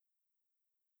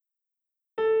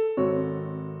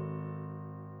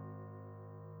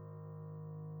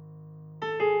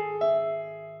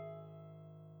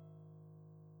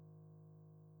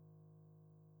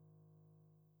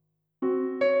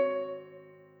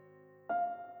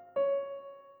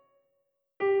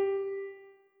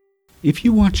If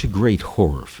you watch a great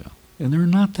horror film, and there are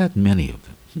not that many of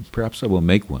them, perhaps I will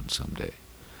make one someday,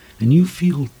 and you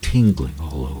feel tingling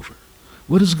all over,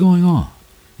 what is going on?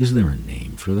 Is there a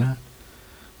name for that?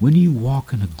 When you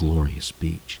walk on a glorious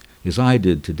beach, as I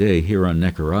did today here on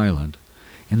Necker Island,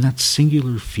 and that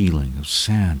singular feeling of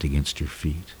sand against your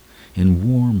feet, and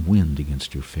warm wind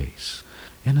against your face,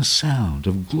 and a sound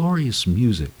of glorious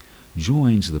music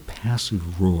joins the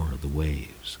passive roar of the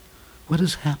waves, what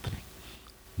is happening?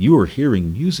 You are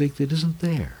hearing music that isn't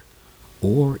there.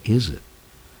 Or is it?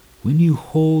 When you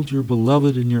hold your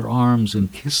beloved in your arms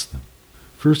and kiss them,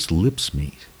 first lips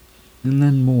meet, and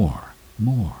then more,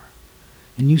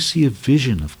 and you see a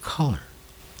vision of color.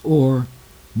 Or,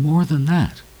 more than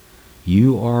that,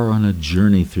 you are on a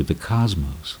journey through the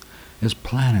cosmos as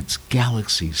planets,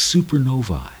 galaxies,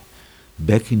 supernovae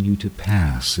beckon you to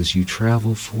pass as you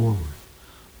travel forward,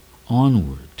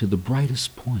 onward to the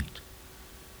brightest point.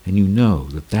 And you know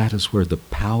that that is where the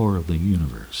power of the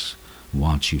universe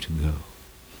wants you to go.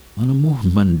 On a more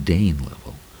mundane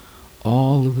level,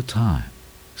 all of the time,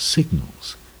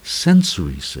 signals,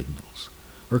 sensory signals,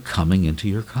 are coming into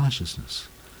your consciousness,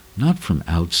 not from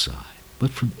outside, but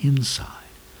from inside.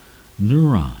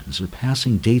 Neurons are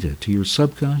passing data to your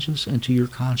subconscious and to your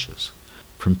conscious,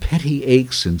 from petty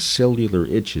aches and cellular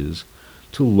itches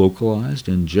to localized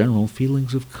and general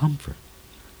feelings of comfort.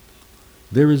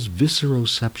 There is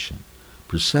visceroception,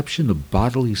 perception of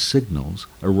bodily signals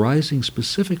arising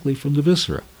specifically from the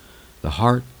viscera, the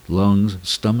heart, lungs,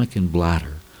 stomach, and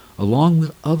bladder, along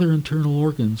with other internal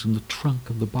organs in the trunk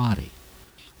of the body.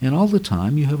 And all the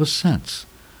time you have a sense,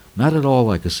 not at all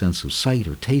like a sense of sight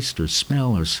or taste or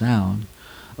smell or sound,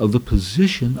 of the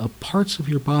position of parts of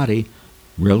your body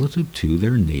relative to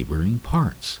their neighboring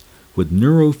parts, what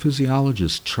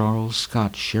neurophysiologist Charles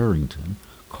Scott Sherrington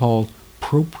called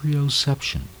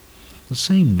proprioception. The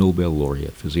same Nobel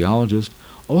laureate physiologist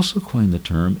also coined the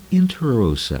term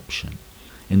interoception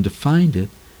and defined it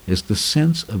as the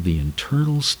sense of the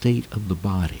internal state of the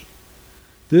body.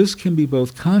 This can be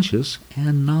both conscious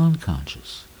and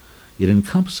non-conscious. It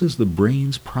encompasses the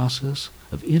brain's process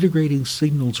of integrating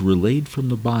signals relayed from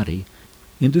the body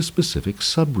into specific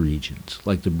subregions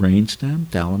like the brainstem,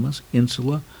 thalamus,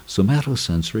 insula,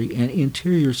 somatosensory, and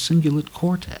interior cingulate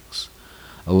cortex,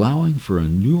 allowing for a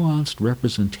nuanced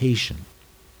representation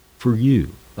for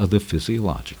you of the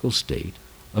physiological state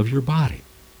of your body.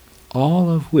 All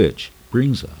of which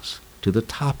brings us to the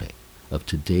topic of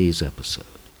today's episode.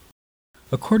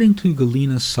 According to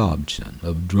Galina Sobczyn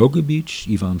of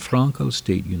Drogobych Ivan Franko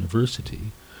State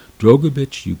University,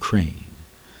 Drogobych, Ukraine,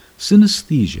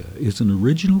 synesthesia is an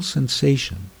original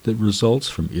sensation that results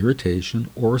from irritation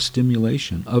or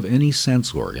stimulation of any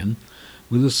sense organ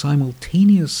with a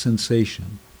simultaneous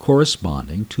sensation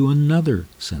corresponding to another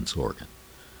sense organ.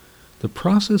 The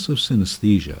process of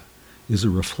synesthesia is a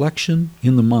reflection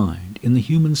in the mind, in the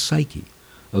human psyche,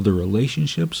 of the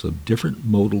relationships of different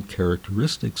modal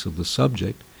characteristics of the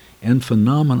subject and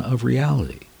phenomena of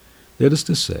reality, that is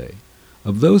to say,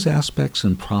 of those aspects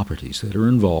and properties that are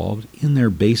involved in their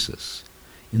basis,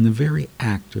 in the very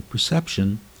act of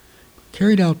perception,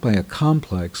 carried out by a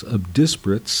complex of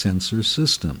disparate sensor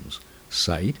systems,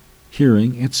 sight,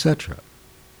 hearing, etc.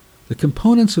 The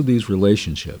components of these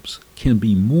relationships can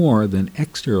be more than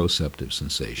exteroceptive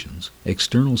sensations,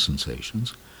 external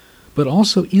sensations, but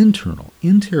also internal,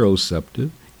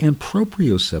 interoceptive, and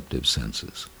proprioceptive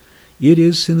senses. It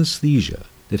is synesthesia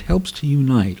that helps to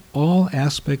unite all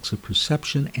aspects of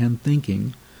perception and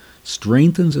thinking,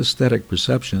 strengthens aesthetic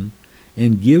perception,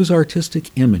 and gives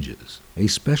artistic images a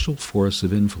special force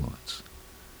of influence.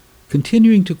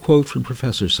 Continuing to quote from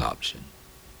Professor Sobczyn,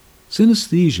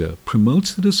 synesthesia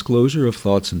promotes the disclosure of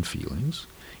thoughts and feelings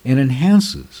and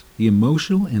enhances the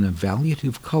emotional and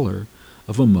evaluative color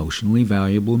of emotionally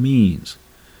valuable means.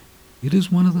 It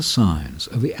is one of the signs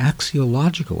of the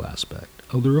axiological aspect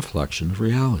of the reflection of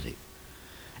reality.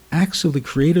 Acts of the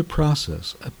creative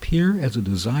process appear as a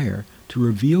desire to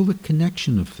reveal the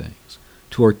connection of things,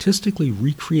 to artistically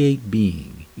recreate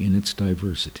being in its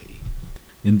diversity.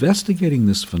 Investigating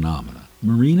this phenomena,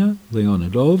 Marina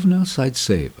Leonidovna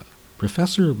Zaitseva,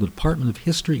 professor of the Department of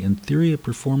History and Theory of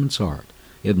Performance Art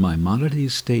at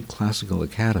Maimonides State Classical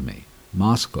Academy,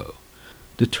 Moscow,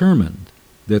 determined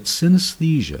that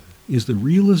synesthesia is the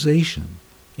realization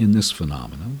in this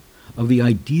phenomenon of the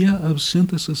idea of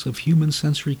synthesis of human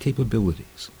sensory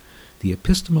capabilities, the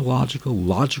epistemological,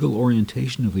 logical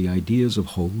orientation of the ideas of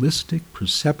holistic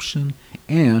perception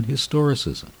and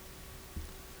historicism.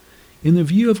 In the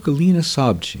view of Galina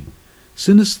Sobczyn,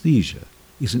 synesthesia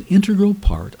is an integral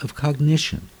part of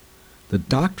cognition. The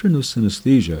doctrine of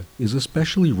synesthesia is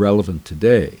especially relevant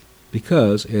today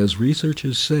because, as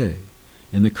researchers say,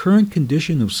 in the current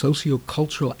condition of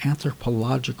sociocultural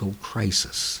anthropological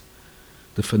crisis,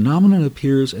 the phenomenon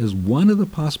appears as one of the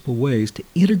possible ways to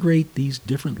integrate these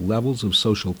different levels of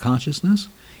social consciousness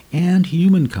and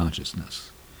human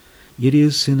consciousness. It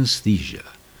is synesthesia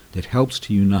that helps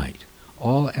to unite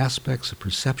all aspects of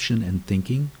perception and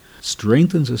thinking,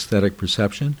 strengthens aesthetic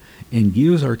perception, and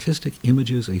gives artistic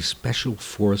images a special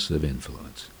force of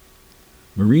influence.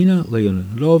 Marina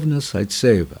Leonidovna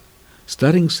Zaitseva,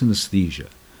 studying synesthesia,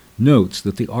 notes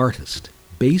that the artist,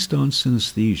 based on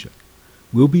synesthesia,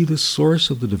 will be the source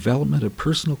of the development of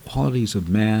personal qualities of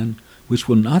man which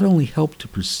will not only help to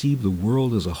perceive the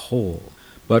world as a whole,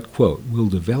 but, quote, will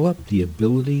develop the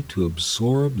ability to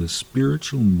absorb the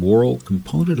spiritual moral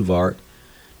component of art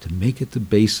to make it the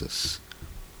basis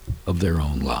of their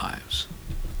own lives.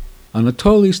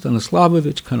 Anatoly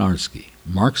Stanislavovich Konarsky,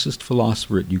 Marxist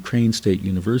philosopher at Ukraine State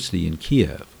University in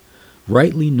Kiev,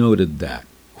 rightly noted that,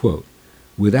 quote,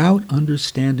 without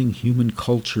understanding human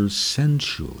culture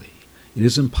sensually, it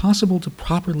is impossible to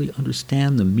properly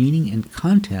understand the meaning and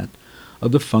content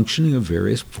of the functioning of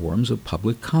various forms of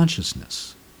public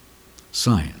consciousness: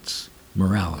 science,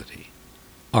 morality,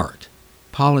 art,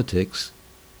 politics,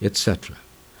 etc.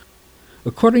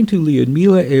 According to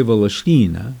Lyudmila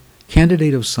Voloshyna,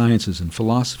 candidate of sciences and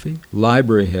philosophy,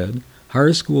 library head,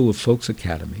 Higher School of Folks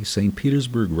Academy, St.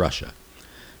 Petersburg, Russia,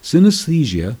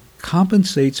 synesthesia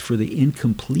compensates for the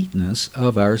incompleteness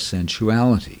of our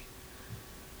sensuality.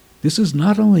 This is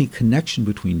not only a connection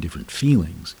between different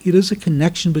feelings, it is a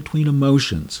connection between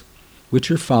emotions,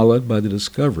 which are followed by the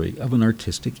discovery of an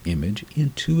artistic image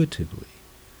intuitively.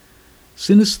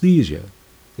 Synesthesia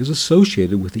is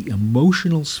associated with the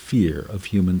emotional sphere of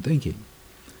human thinking.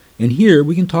 And here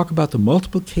we can talk about the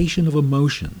multiplication of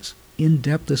emotions,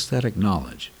 in-depth aesthetic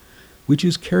knowledge, which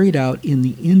is carried out in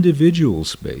the individual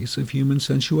space of human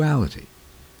sensuality.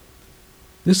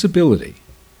 This ability,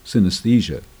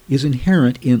 synesthesia, is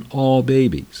inherent in all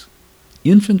babies.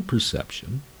 Infant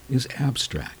perception is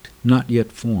abstract, not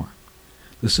yet formed.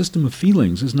 The system of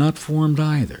feelings is not formed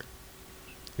either.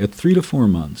 At 3 to 4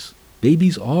 months,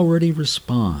 babies already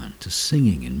respond to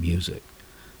singing and music.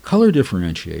 Color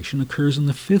differentiation occurs in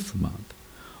the 5th month,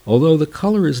 although the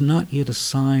color is not yet a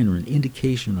sign or an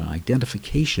indication or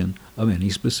identification of any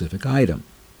specific item.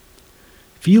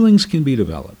 Feelings can be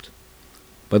developed.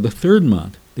 By the 3rd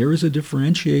month, there is a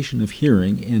differentiation of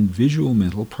hearing and visual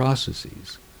mental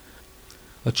processes.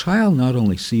 A child not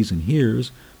only sees and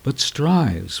hears, but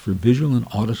strives for visual and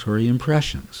auditory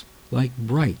impressions, like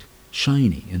bright,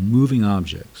 shiny, and moving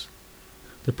objects.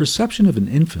 The perception of an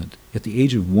infant at the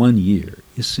age of 1 year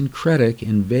is syncretic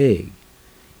and vague.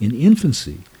 In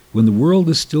infancy, when the world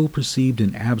is still perceived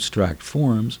in abstract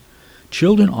forms,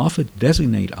 children often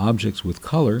designate objects with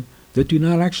color that do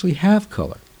not actually have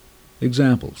color.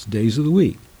 Examples: days of the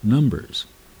week, numbers,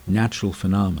 natural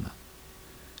phenomena.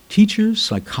 Teachers,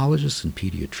 psychologists, and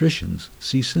pediatricians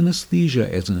see synesthesia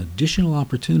as an additional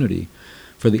opportunity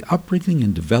for the upbringing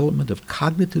and development of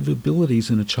cognitive abilities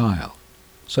in a child,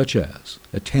 such as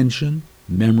attention,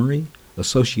 memory,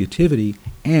 associativity,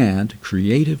 and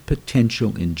creative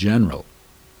potential in general.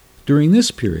 During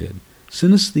this period,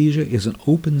 synesthesia is an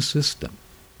open system,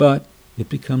 but it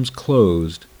becomes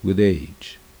closed with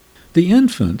age. The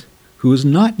infant, who is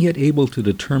not yet able to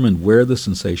determine where the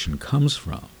sensation comes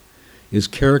from, is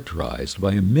characterized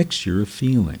by a mixture of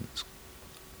feelings.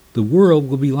 The world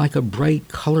will be like a bright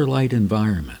color-light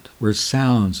environment where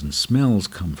sounds and smells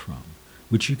come from,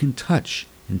 which you can touch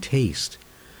and taste.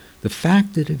 The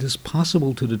fact that it is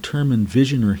possible to determine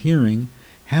vision or hearing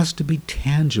has to be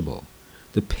tangible.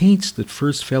 The paints that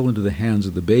first fell into the hands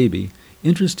of the baby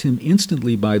interest him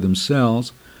instantly by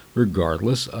themselves,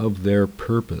 regardless of their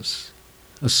purpose.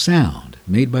 A sound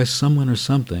made by someone or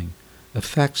something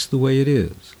affects the way it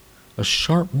is. A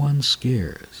sharp one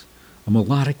scares. A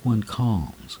melodic one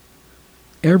calms.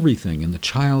 Everything in the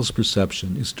child's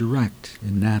perception is direct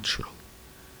and natural.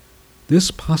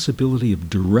 This possibility of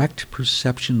direct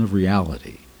perception of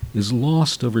reality is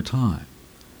lost over time.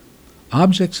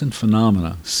 Objects and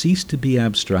phenomena cease to be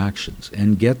abstractions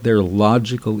and get their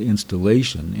logical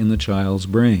installation in the child's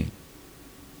brain.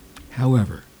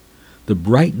 However, the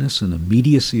brightness and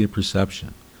immediacy of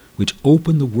perception, which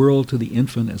open the world to the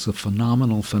infant as a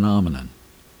phenomenal phenomenon,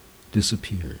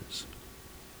 disappears.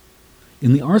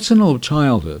 In the arsenal of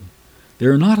childhood,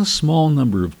 there are not a small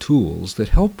number of tools that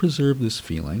help preserve this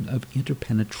feeling of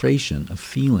interpenetration of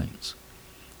feelings.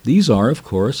 These are, of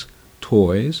course,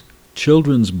 toys,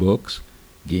 children's books,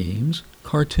 games,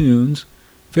 cartoons,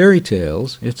 fairy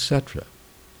tales, etc.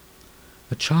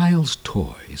 A child's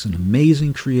toy is an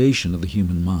amazing creation of the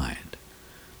human mind.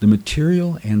 The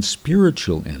material and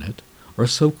spiritual in it are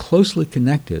so closely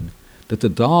connected that the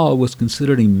doll was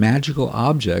considered a magical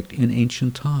object in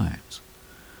ancient times.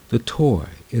 The toy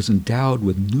is endowed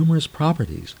with numerous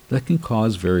properties that can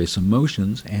cause various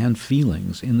emotions and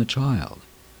feelings in the child.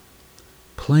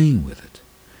 Playing with it,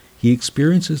 he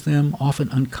experiences them often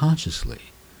unconsciously,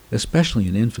 especially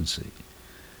in infancy.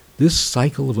 This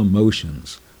cycle of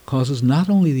emotions causes not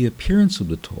only the appearance of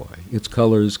the toy, its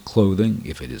colors, clothing,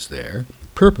 if it is there,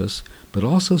 purpose, but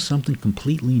also something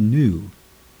completely new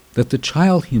that the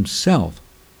child himself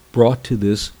brought to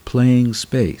this playing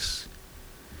space.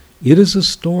 It is a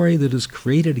story that is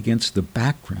created against the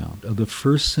background of the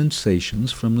first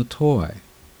sensations from the toy.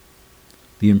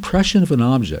 The impression of an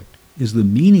object is the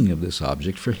meaning of this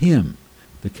object for him.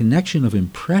 The connection of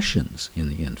impressions in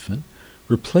the infant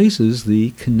replaces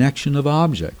the connection of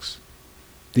objects.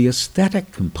 The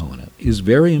aesthetic component is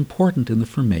very important in the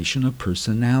formation of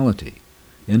personality,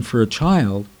 and for a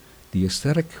child, the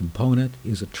aesthetic component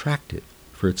is attractive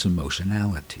for its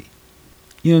emotionality.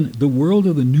 In The World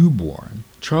of the Newborn,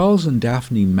 Charles and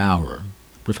Daphne Maurer,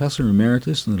 Professor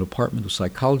Emeritus in the Department of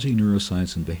Psychology,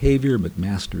 Neuroscience, and Behavior at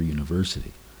McMaster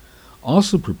University,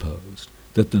 also proposed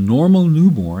that the normal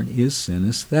newborn is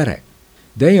synesthetic.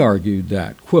 They argued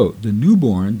that, quote, the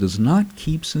newborn does not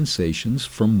keep sensations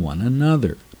from one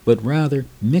another, but rather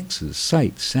mixes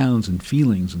sights, sounds, and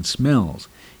feelings and smells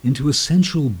into a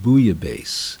sensual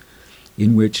bouillabaisse,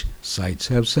 in which sights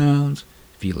have sounds,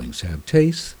 feelings have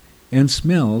tastes, and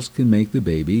smells can make the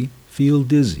baby feel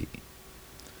dizzy.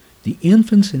 The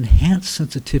infant's enhanced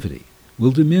sensitivity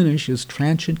will diminish as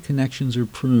transient connections are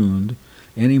pruned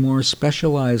and a more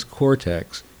specialized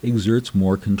cortex exerts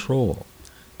more control.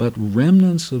 But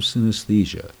remnants of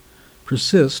synesthesia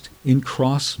persist in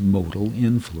cross-modal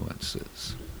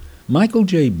influences. Michael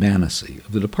J. Bannacy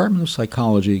of the Department of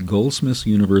Psychology, Goldsmiths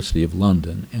University of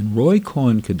London, and Roy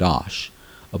Cohen-Kadosh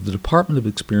of the Department of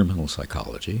Experimental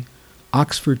Psychology,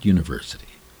 Oxford University,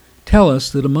 tell us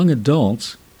that among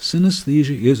adults,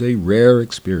 synesthesia is a rare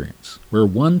experience, where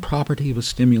one property of a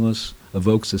stimulus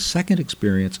evokes a second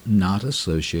experience not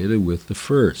associated with the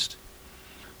first.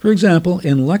 For example,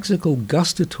 in lexical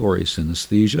gustatory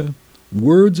synesthesia,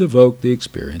 words evoke the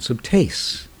experience of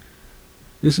taste.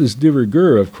 This is de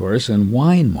rigueur, of course, in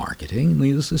wine marketing,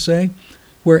 needless to say,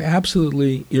 where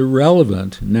absolutely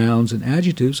irrelevant nouns and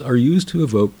adjectives are used to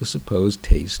evoke the supposed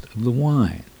taste of the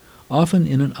wine, often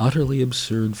in an utterly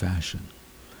absurd fashion.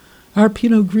 Our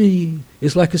Pinot Gris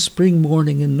is like a spring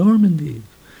morning in Normandy,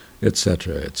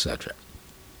 etc., etc.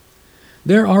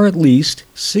 There are at least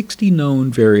 60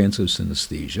 known variants of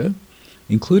synesthesia,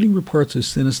 including reports of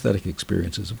synesthetic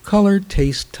experiences of color,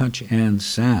 taste, touch, and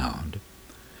sound.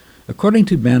 According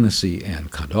to Bannacy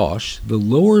and Kadosh, the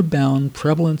lower bound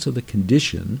prevalence of the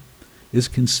condition is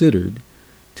considered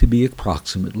to be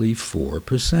approximately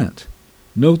 4%.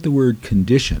 Note the word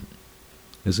condition,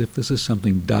 as if this is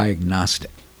something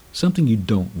diagnostic, something you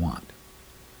don't want.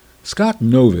 Scott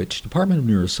Novich, Department of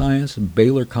Neuroscience and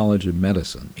Baylor College of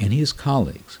Medicine, and his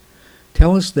colleagues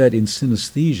tell us that in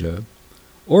synesthesia,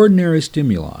 ordinary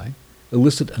stimuli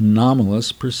elicit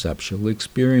anomalous perceptual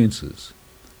experiences.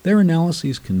 Their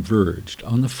analyses converged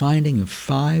on the finding of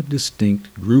 5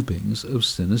 distinct groupings of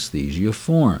synesthesia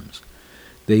forms.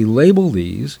 They label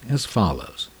these as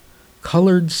follows: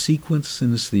 colored sequence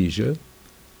synesthesia,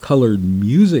 colored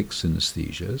music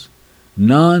synesthesias,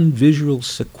 non-visual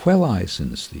sequelae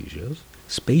synesthesias,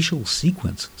 spatial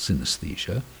sequence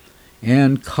synesthesia,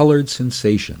 and colored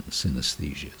sensation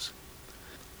synesthesias.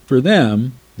 For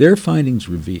them, their findings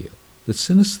reveal that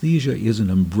synesthesia is an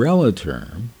umbrella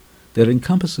term that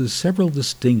encompasses several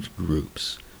distinct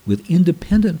groups with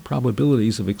independent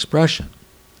probabilities of expression,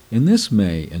 and this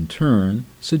may, in turn,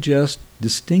 suggest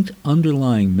distinct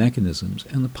underlying mechanisms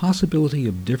and the possibility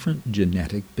of different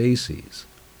genetic bases.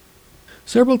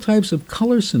 Several types of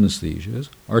color synesthesias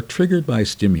are triggered by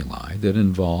stimuli that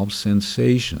involve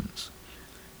sensations.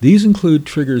 These include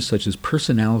triggers such as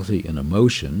personality and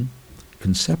emotion,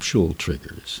 conceptual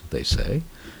triggers, they say,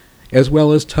 as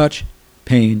well as touch,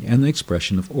 pain, and the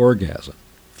expression of orgasm,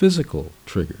 physical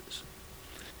triggers.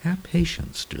 Have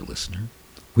patience, dear listener.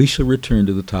 We shall return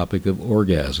to the topic of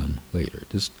orgasm later.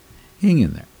 Just hang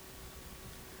in there.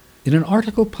 In an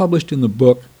article published in the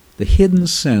book The Hidden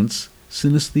Sense,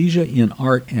 Synesthesia in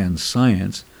Art and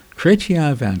Science,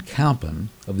 Chrétien van Kampen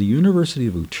of the University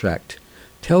of Utrecht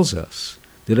tells us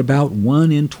that about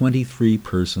 1 in 23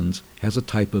 persons has a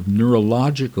type of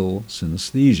neurological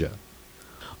synesthesia.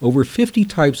 Over 50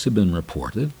 types have been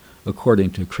reported,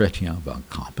 according to Chrétien van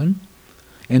Kampen,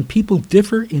 and people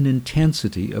differ in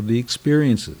intensity of the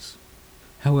experiences.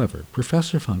 However,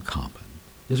 Professor van Kampen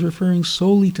is referring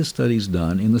solely to studies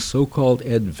done in the so-called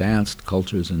advanced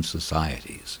cultures and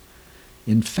societies.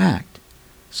 In fact,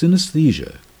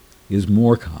 synesthesia is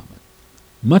more common,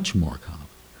 much more common,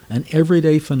 an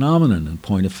everyday phenomenon in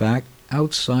point of fact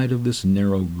outside of this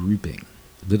narrow grouping.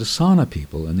 The Dasana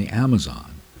people in the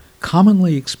Amazon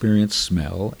commonly experience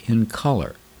smell in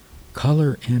color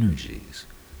energies,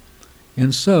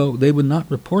 and so they would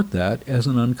not report that as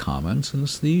an uncommon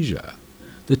synesthesia.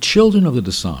 The children of the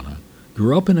Dasana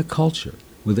grew up in a culture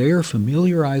where they are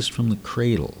familiarized from the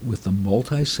cradle with the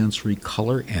multisensory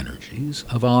color energies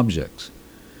of objects.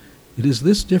 It is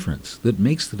this difference that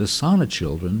makes the Dasana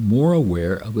children more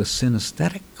aware of the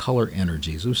synesthetic color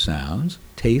energies of sounds,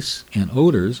 tastes, and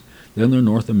odors than their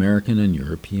North American and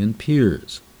European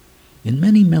peers. In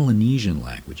many Melanesian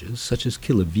languages, such as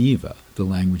Kilaviva, the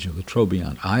language of the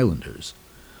Trobriand Islanders,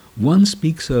 one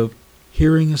speaks of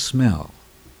hearing a smell,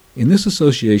 and this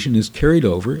association is carried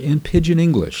over in Pidgin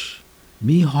English.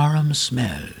 Mi harum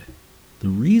smell. The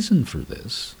reason for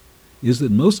this is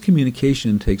that most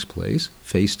communication takes place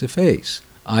face-to-face,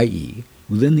 i.e.,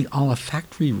 within the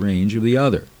olfactory range of the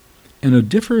other, and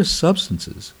odoriferous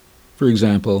substances, for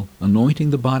example,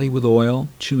 anointing the body with oil,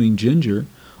 chewing ginger,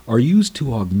 are used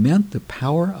to augment the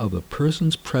power of a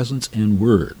person's presence and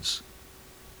words.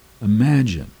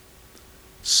 Imagine,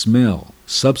 smell,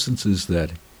 substances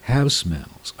that have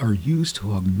smells, are used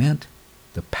to augment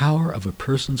the power of a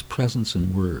person's presence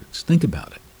and words. Think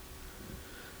about it.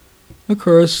 Of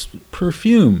course,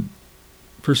 perfume,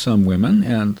 for some women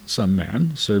and some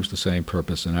men, serves the same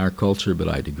purpose in our culture, but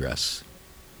I digress.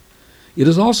 It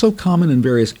is also common in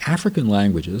various African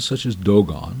languages, such as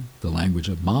Dogon, the language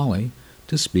of Mali,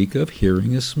 to speak of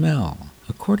hearing a smell.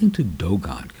 According to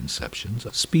Dogon conceptions,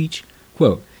 speech,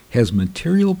 quote, has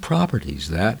material properties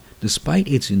that, despite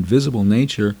its invisible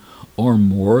nature, are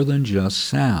more than just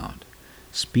sound.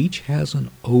 Speech has an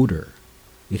odor.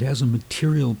 It has a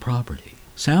material property.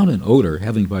 Sound and odor,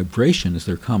 having vibration as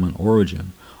their common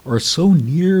origin, are so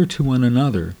near to one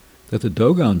another that the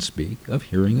Dogon speak of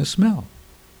hearing a smell.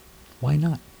 Why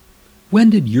not? When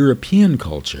did European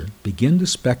culture begin to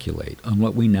speculate on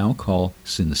what we now call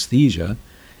synesthesia,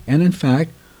 and in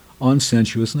fact on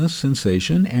sensuousness,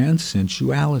 sensation, and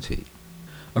sensuality?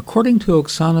 According to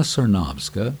Oksana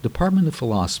Sarnavska, Department of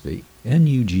Philosophy,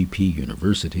 NUGP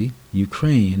University,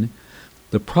 Ukraine,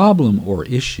 the problem or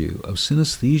issue of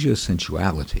synesthesia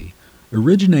sensuality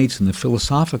originates in the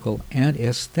philosophical and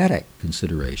aesthetic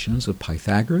considerations of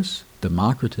Pythagoras,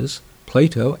 Democritus,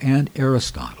 Plato, and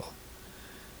Aristotle.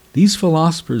 These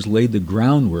philosophers laid the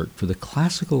groundwork for the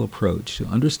classical approach to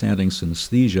understanding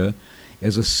synesthesia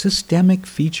as a systemic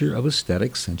feature of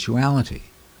aesthetic sensuality,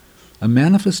 a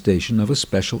manifestation of a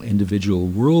special individual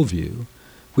worldview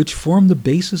which formed the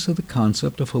basis of the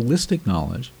concept of holistic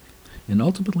knowledge and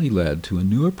ultimately led to a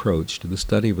new approach to the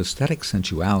study of aesthetic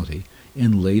sensuality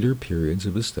in later periods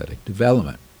of aesthetic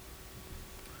development.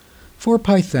 For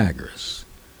Pythagoras,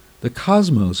 the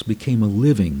cosmos became a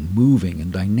living, moving,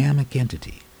 and dynamic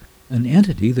entity, an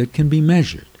entity that can be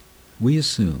measured. We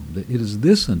assume that it is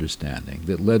this understanding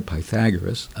that led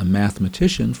Pythagoras, a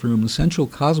mathematician for whom the central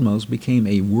cosmos became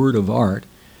a word of art,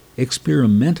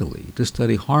 experimentally to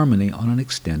study harmony on an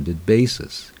extended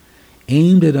basis,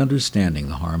 aimed at understanding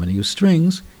the harmony of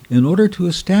strings in order to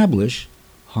establish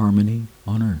harmony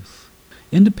on earth.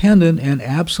 Independent and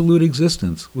absolute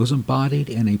existence was embodied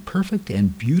in a perfect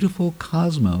and beautiful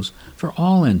cosmos for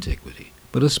all antiquity,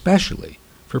 but especially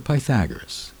for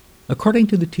Pythagoras. According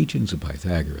to the teachings of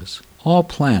Pythagoras, all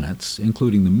planets,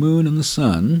 including the moon and the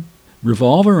sun,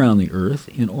 revolve around the earth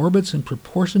in orbits in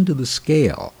proportion to the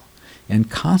scale and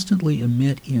constantly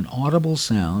emit inaudible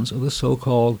sounds of the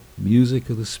so-called music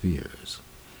of the spheres.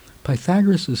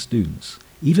 Pythagoras' students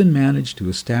even managed to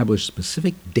establish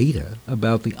specific data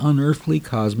about the unearthly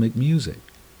cosmic music.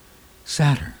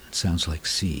 Saturn sounds like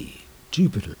C,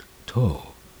 Jupiter, To,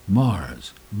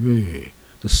 Mars, Re,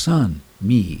 the Sun,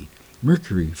 Mi,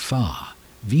 Mercury, Fa,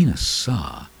 Venus,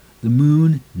 Sa, the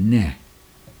Moon, Ne.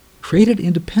 Created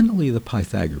independently of the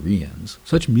Pythagoreans,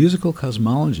 such musical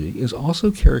cosmology is also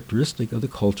characteristic of the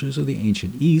cultures of the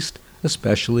ancient East,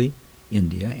 especially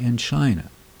India and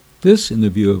China. This, in the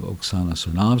view of Oksana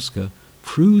Sarnavska,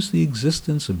 proves the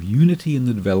existence of unity in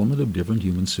the development of different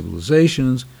human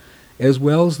civilizations, as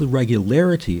well as the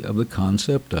regularity of the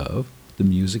concept of the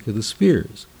music of the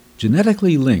spheres,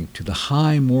 genetically linked to the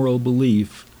high moral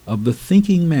belief of the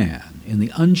thinking man in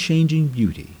the unchanging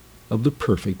beauty of the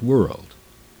perfect world,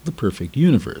 the perfect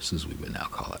universe, as we would now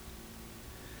call it.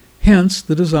 Hence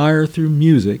the desire through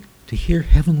music to hear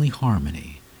heavenly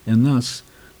harmony, and thus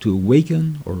to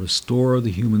awaken or restore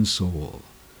the human soul,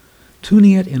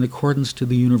 tuning it in accordance to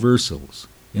the universals,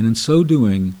 and in so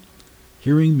doing,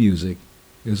 hearing music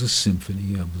is a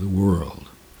symphony of the world.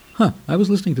 I was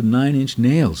listening to Nine Inch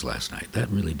Nails last night. That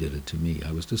really did it to me.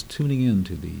 I was just tuning in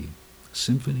to the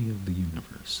symphony of the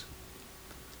universe.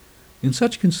 In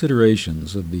such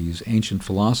considerations of these ancient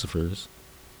philosophers,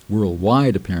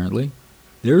 worldwide apparently,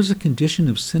 there is a condition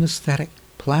of synesthetic,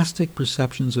 plastic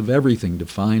perceptions of everything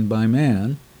defined by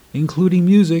man, including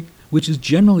music, which is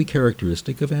generally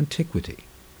characteristic of antiquity.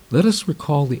 Let us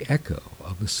recall the echo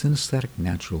of the synesthetic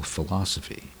natural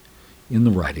philosophy in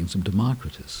the writings of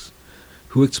Democritus,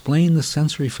 who explained the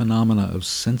sensory phenomena of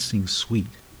sensing sweet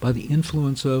by the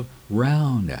influence of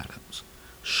round atoms,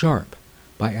 sharp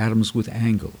by atoms with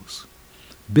angles,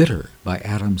 bitter by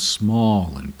atoms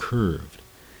small and curved,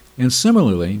 and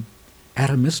similarly,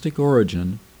 atomistic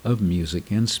origin of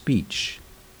music and speech.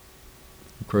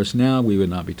 Of course, now we would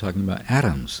not be talking about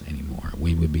atoms anymore.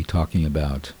 We would be talking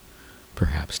about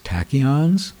perhaps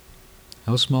tachyons.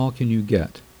 How small can you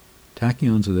get?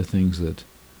 Tachyons are the things that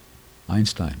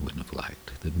Einstein wouldn't have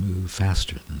liked, that move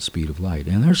faster than the speed of light.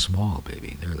 And they're small,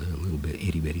 baby. They're little bit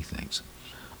itty-bitty things.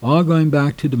 All going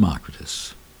back to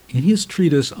Democritus. In his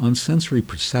treatise on sensory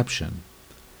perception,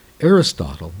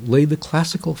 Aristotle laid the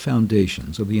classical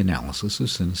foundations of the analysis of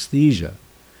synesthesia,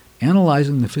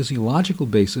 analyzing the physiological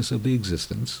basis of the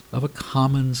existence of a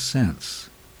common sense.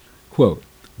 Quote,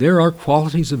 there are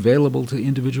qualities available to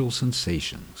individual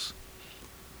sensations.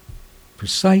 For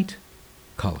sight,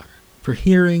 color. For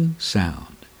hearing,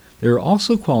 sound. There are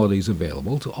also qualities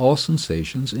available to all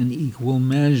sensations in equal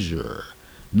measure,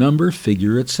 number,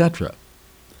 figure, etc.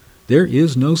 There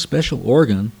is no special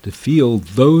organ to feel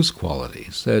those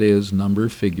qualities, that is, number,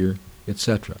 figure,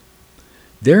 etc.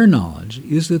 Their knowledge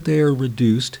is that they are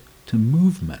reduced to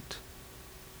movement.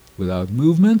 Without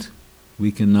movement,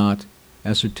 we cannot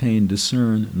ascertain,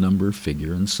 discern number,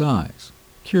 figure, and size.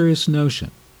 Curious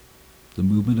notion. The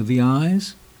movement of the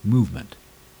eyes, movement.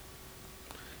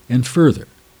 And further,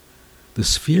 the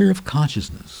sphere of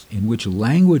consciousness in which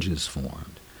language is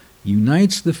formed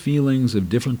unites the feelings of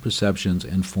different perceptions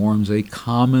and forms a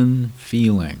common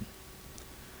feeling.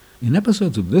 In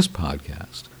episodes of this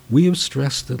podcast, we have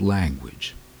stressed that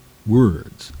language,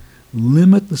 words,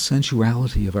 limit the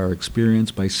sensuality of our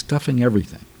experience by stuffing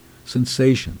everything,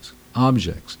 sensations,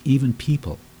 objects, even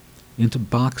people, into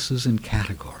boxes and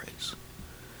categories.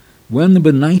 When the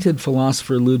benighted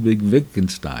philosopher Ludwig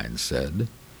Wittgenstein said,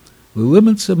 "The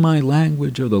limits of my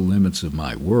language are the limits of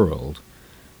my world,"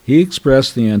 he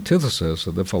expressed the antithesis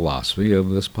of the philosophy of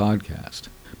this podcast.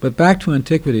 But back to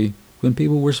antiquity, when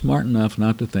people were smart enough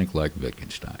not to think like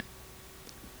Wittgenstein.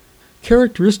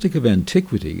 Characteristic of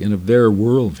antiquity and of their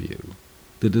worldview,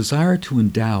 the desire to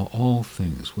endow all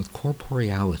things with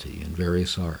corporeality in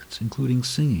various arts, including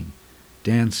singing,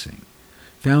 dancing,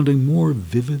 found a more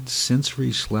vivid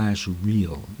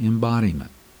sensory/real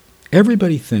embodiment.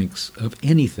 Everybody thinks of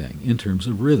anything in terms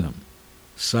of rhythm.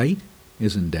 Sight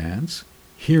as in dance,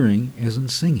 hearing as in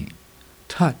singing,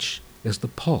 touch as the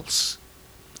pulse.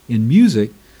 In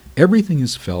music, everything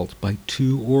is felt by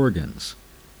two organs,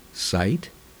 sight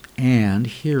and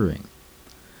hearing.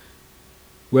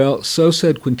 Well, so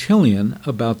said Quintilian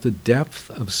about the depth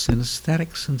of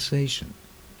synesthetic sensation.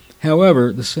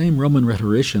 However, the same Roman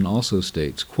rhetorician also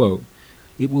states, quote,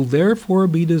 "It will therefore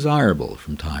be desirable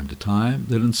from time to time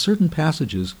that in certain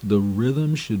passages the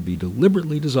rhythm should be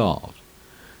deliberately dissolved,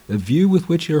 a view with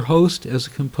which your host as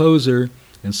a composer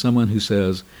and someone who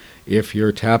says, 'If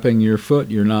you're tapping your foot,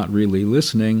 you're not really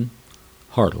listening,'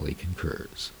 heartily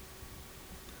concurs."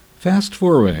 Fast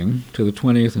forwarding to the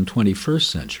 20th and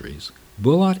 21st centuries,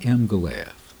 Bulat M.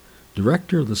 Galeev,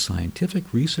 director of the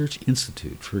Scientific Research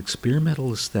Institute for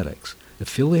Experimental Aesthetics,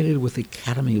 affiliated with the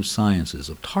Academy of Sciences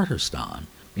of Tatarstan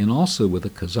and also with the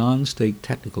Kazan State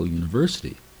Technical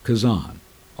University, Kazan,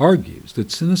 argues that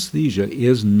synesthesia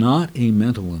is not a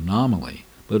mental anomaly,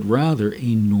 but rather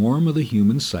a norm of the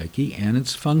human psyche and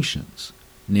its functions,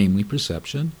 namely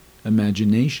perception,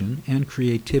 imagination, and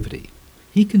creativity.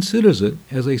 He considers it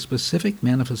as a specific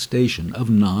manifestation of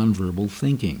nonverbal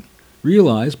thinking,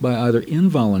 realized by either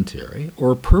involuntary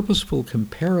or purposeful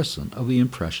comparison of the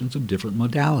impressions of different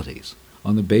modalities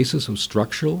on the basis of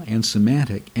structural and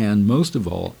semantic and, most of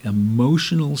all,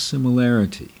 emotional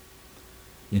similarity.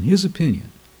 In his opinion,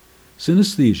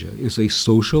 synesthesia is a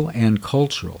social and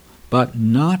cultural, but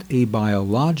not a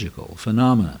biological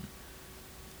phenomenon.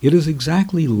 It is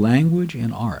exactly language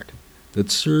and art that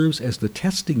serves as the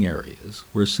testing areas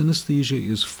where synesthesia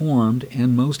is formed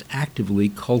and most actively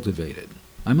cultivated.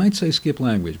 I might say skip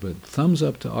language, but thumbs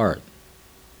up to art.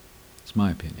 It's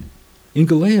my opinion. In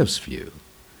Galeev's view,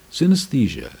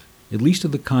 synesthesia, at least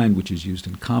of the kind which is used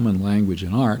in common language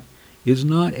and art, is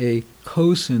not a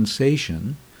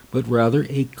co-sensation, but rather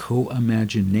a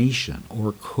co-imagination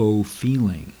or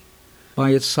co-feeling.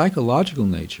 By its psychological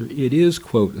nature, it is,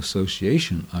 quote,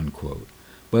 association, unquote,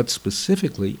 but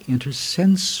specifically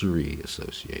intersensory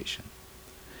association.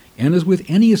 And as with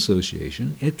any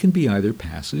association, it can be either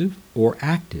passive or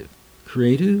active,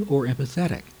 creative or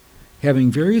empathetic,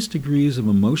 having various degrees of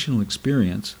emotional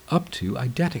experience up to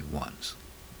eidetic ones.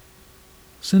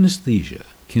 Synesthesia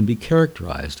can be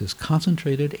characterized as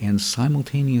concentrated and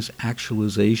simultaneous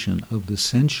actualization of the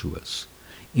sensuous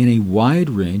in a wide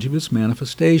range of its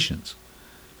manifestations.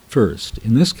 First,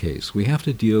 in this case, we have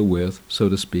to deal with, so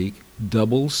to speak,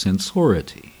 double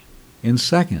sensoriety. And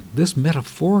second, this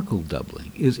metaphorical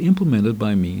doubling is implemented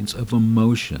by means of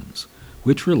emotions,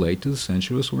 which relate to the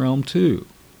sensuous realm too.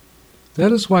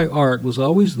 That is why art was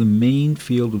always the main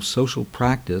field of social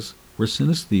practice where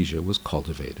synesthesia was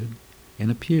cultivated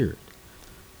and appeared.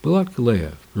 Bulat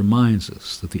Galeev reminds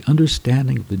us that the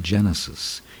understanding of the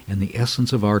genesis and the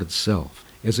essence of art itself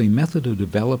as a method of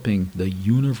developing the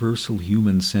universal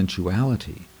human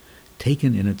sensuality,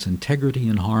 taken in its integrity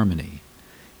and harmony,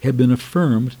 had been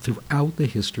affirmed throughout the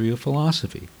history of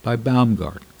philosophy by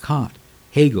Baumgarten, Kant,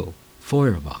 Hegel,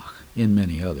 Feuerbach, and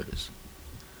many others.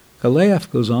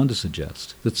 Galeev goes on to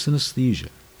suggest that synesthesia,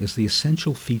 as the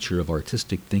essential feature of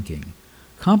artistic thinking,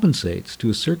 compensates to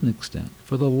a certain extent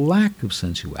for the lack of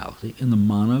sensuality in the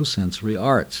monosensory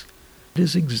arts. It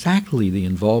is exactly the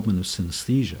involvement of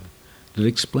synesthesia that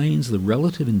explains the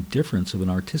relative indifference of an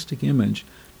artistic image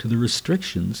to the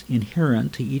restrictions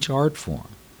inherent to each art form,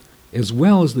 as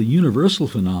well as the universal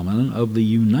phenomenon of the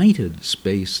united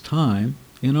space-time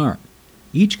in art.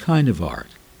 Each kind of art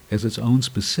has its own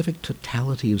specific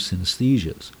totality of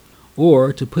synesthesias,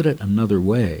 or, to put it another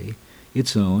way,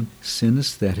 its own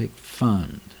synesthetic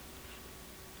fund.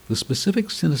 The specific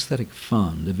synesthetic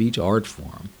fund of each art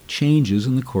form changes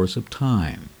in the course of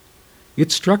time.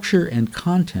 Its structure and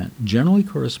content generally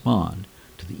correspond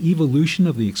to the evolution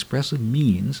of the expressive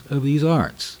means of these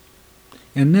arts.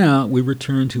 And now we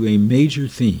return to a major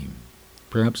theme,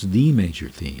 perhaps the major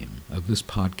theme of this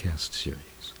podcast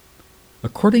series.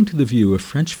 According to the view of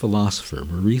French philosopher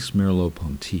Maurice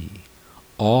Merleau-Ponty,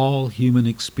 all human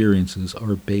experiences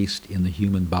are based in the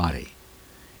human body,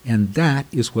 and that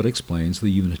is what explains the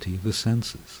unity of the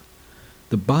senses.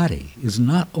 The body is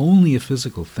not only a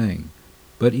physical thing,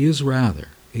 but is rather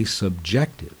a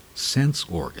subjective sense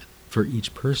organ for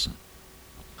each person.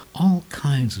 All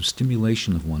kinds of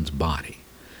stimulation of one's body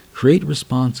create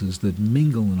responses that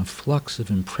mingle in a flux of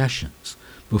impressions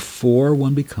before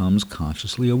one becomes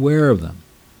consciously aware of them.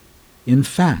 In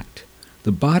fact,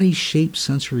 the body shapes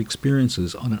sensory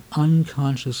experiences on an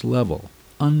unconscious level,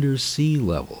 under sea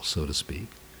level, so to speak,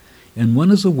 and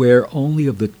one is aware only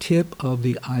of the tip of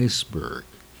the iceberg.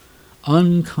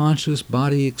 Unconscious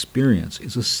body experience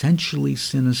is essentially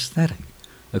synesthetic,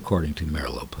 according to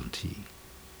Merleau-Ponty.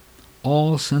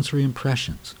 All sensory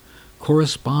impressions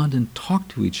correspond and talk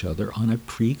to each other on a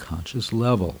preconscious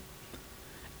level.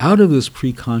 Out of this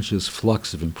preconscious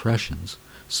flux of impressions,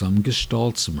 some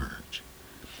gestalts emerge.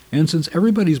 And since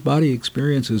everybody's body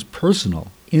experience is personal,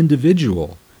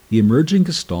 individual, the emerging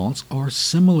gestalts are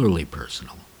similarly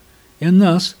personal, and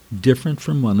thus different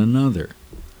from one another.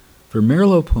 For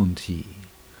Merleau-Ponty,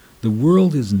 the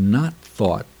world is not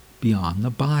thought beyond the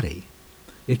body.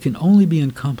 It can only be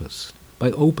encompassed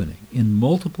by opening in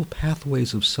multiple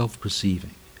pathways of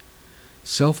self-perceiving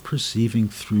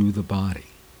through the body.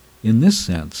 In this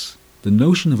sense, the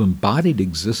notion of embodied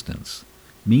existence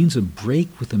means a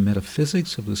break with the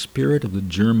metaphysics of the spirit of the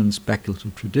German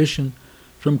speculative tradition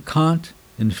from Kant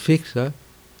and Fichte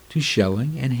to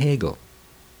Schelling and Hegel.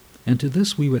 And to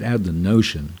this we would add the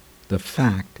notion, the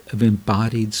fact of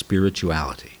embodied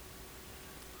spirituality.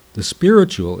 The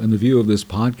spiritual, in the view of this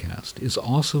podcast, is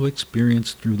also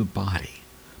experienced through the body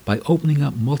by opening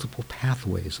up multiple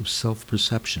pathways of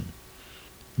self-perception.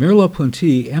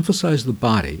 Merleau-Ponty emphasized the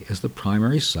body as the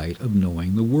primary site of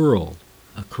knowing the world,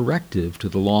 a corrective to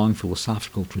the long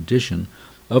philosophical tradition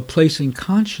of placing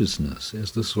consciousness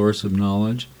as the source of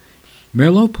knowledge.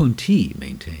 Merleau-Ponty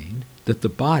maintained that the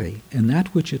body and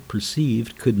that which it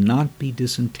perceived could not be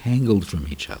disentangled from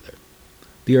each other.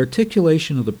 The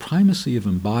articulation of the primacy of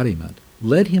embodiment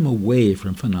led him away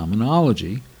from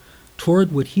phenomenology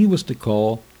toward what he was to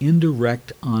call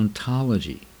indirect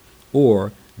ontology,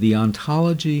 or the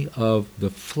ontology of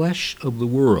the flesh of the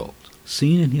world,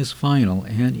 seen in his final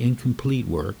and incomplete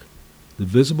work, The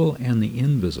Visible and the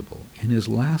Invisible, in his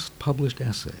last published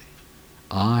essay,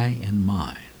 I and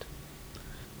Mind.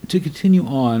 To continue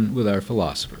on with our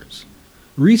philosophers,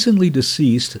 recently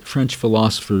deceased French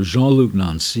philosopher Jean-Luc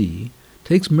Nancy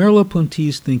takes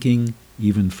Merleau-Ponty's thinking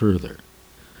even further.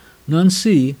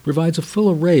 Nancy provides a full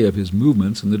array of his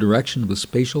movements in the direction of the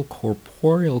spatial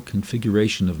corporeal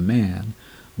configuration of man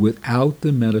without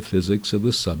the metaphysics of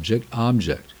the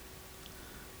subject-object.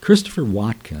 Christopher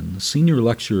Watkin, senior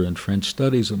lecturer in French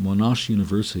studies at Monash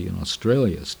University in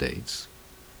Australia, states,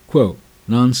 quote,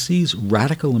 Nancy's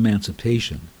radical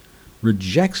emancipation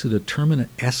rejects the determinate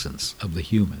essence of the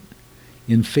human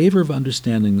in favor of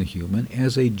understanding the human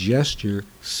as a gesture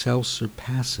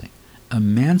self-surpassing,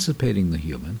 emancipating the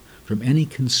human from any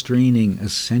constraining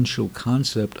essential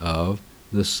concept of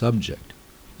the subject.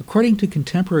 According to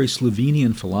contemporary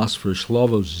Slovenian philosopher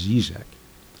Slavoj Žižek,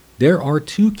 there are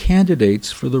two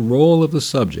candidates for the role of the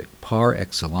subject par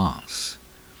excellence,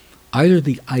 either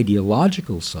the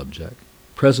ideological subject,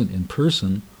 present in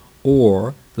person,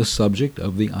 or the subject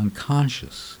of the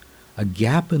unconscious, a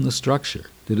gap in the structure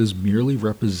that is merely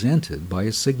represented by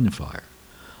a signifier.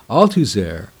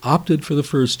 Althusser opted for the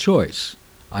first choice,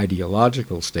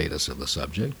 ideological status of the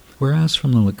subject, whereas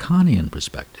from the Lacanian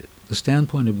perspective, the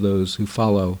standpoint of those who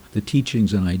follow the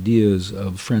teachings and ideas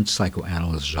of French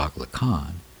psychoanalyst Jacques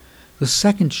Lacan, the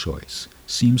second choice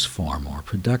seems far more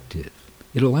productive.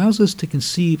 It allows us to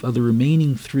conceive of the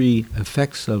remaining three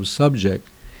effects of subject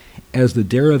as the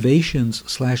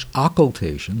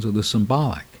derivations/occultations of the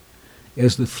symbolic,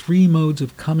 as the three modes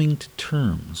of coming to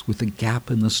terms with the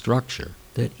gap in the structure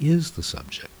that is the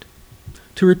subject.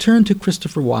 To return to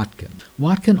Christopher Watkin,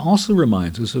 Watkin also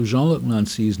reminds us of Jean-Luc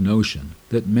Nancy's notion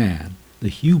that man, the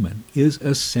human, is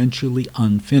essentially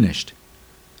unfinished.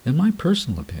 In my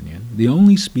personal opinion, the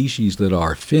only species that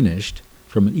are finished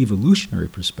from an evolutionary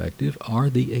perspective are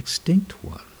the extinct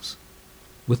ones.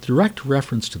 With direct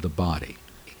reference to the body,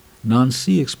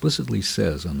 Nancy explicitly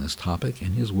says on this topic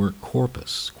in his work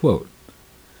Corpus, quote,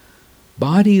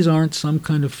 bodies aren't some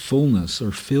kind of fullness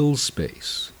or filled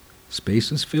space.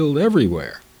 Space is filled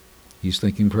everywhere. He's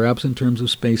thinking perhaps in terms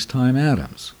of space-time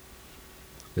atoms,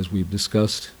 as we've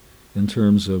discussed in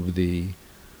terms of the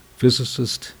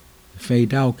physicist Faye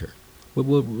Dowker. But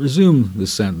we'll resume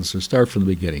this sentence or start from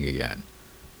the beginning again.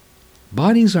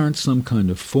 Bodies aren't some kind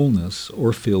of fullness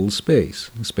or filled space.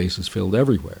 Space is filled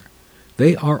everywhere.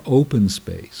 They are open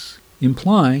space,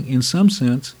 implying, in some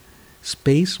sense,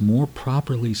 space more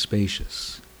properly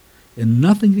spacious. And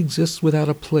nothing exists without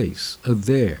a place, a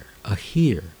there, a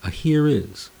here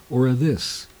is, or a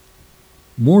this.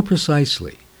 More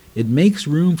precisely, it makes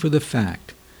room for the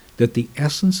fact that the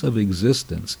essence of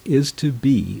existence is to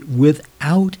be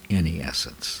without any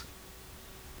essence.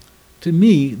 To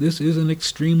me, this is an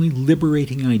extremely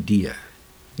liberating idea.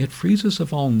 It frees us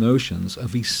of all notions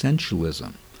of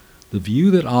essentialism, the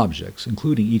view that objects,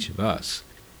 including each of us,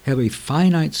 have a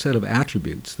finite set of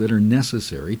attributes that are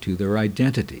necessary to their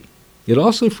identity. It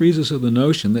also frees us of the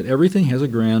notion that everything has a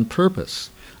grand purpose,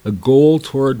 a goal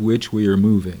toward which we are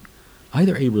moving,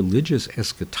 either a religious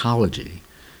eschatology,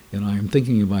 and I am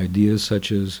thinking of ideas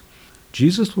such as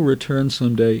Jesus will return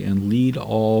someday and lead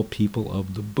all people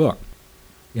of the book,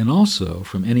 and also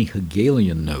from any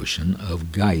Hegelian notion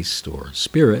of Geist or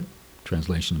spirit,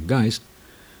 translation of Geist,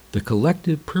 the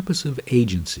collective purposive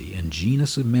agency and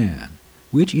genus of man,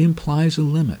 which implies a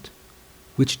limit,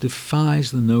 which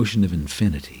defies the notion of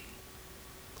infinity.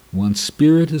 Once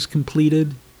spirit is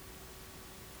completed,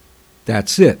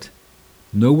 that's it.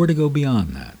 Nowhere to go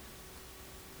beyond that.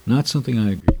 Not something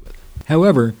I agree with.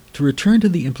 However, to return to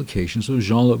the implications of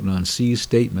Jean-Luc Nancy's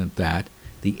statement that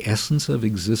the essence of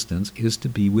existence is to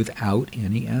be without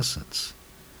any essence.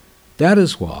 That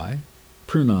is why,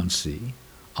 per Nancy,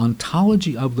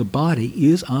 ontology of the body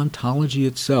is ontology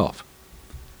itself.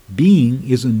 Being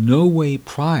is in no way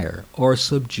prior or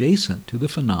subjacent to the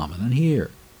phenomenon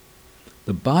here.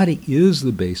 The body is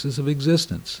the basis of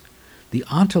existence. The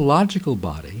ontological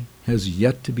body has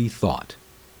yet to be thought.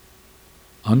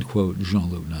 Unquote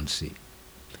Jean-Luc Nancy.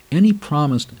 Any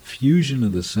promised fusion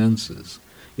of the senses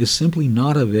is simply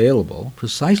not available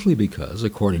precisely because,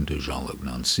 according to Jean-Luc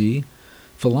Nancy,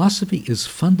 philosophy is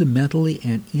fundamentally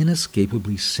and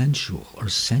inescapably sensual or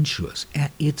sensuous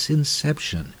at its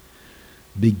inception,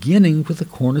 beginning with the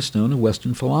cornerstone of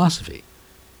Western philosophy.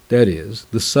 That is,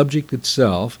 the subject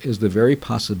itself is the very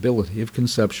possibility of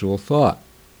conceptual thought.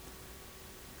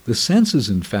 The senses,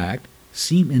 in fact,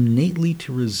 seem innately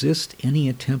to resist any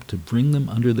attempt to bring them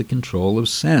under the control of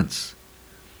sense.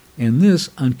 And this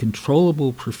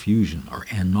uncontrollable profusion or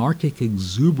anarchic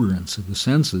exuberance of the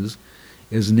senses,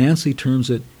 as Nancy terms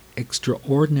it,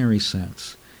 extraordinary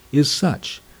sense, is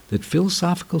such that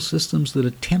philosophical systems that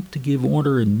attempt to give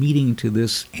order and meaning to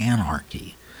this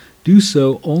anarchy do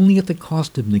so only at the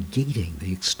cost of negating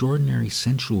the extraordinary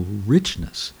sensual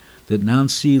richness that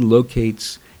Nancy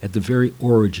locates at the very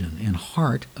origin and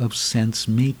heart of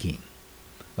sense-making,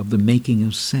 of the making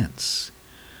of sense.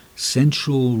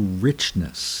 Sensual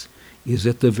richness is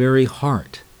at the very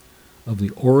heart of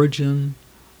the origin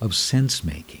of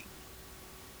sense-making.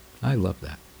 I love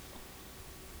that.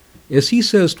 As he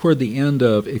says toward the end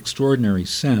of Extraordinary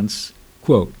Sense,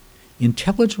 quote,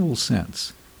 intelligible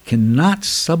sense cannot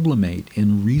sublimate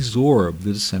and resorb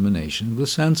the dissemination of the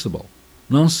sensible.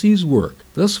 Nancy's work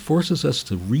thus forces us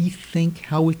to rethink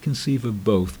how we conceive of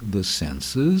both the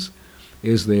senses,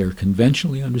 as they are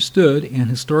conventionally understood and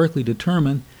historically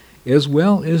determined, as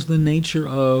well as the nature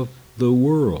of the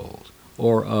world,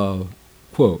 or of,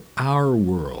 quote, our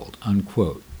world,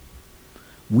 unquote.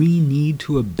 We need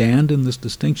to abandon this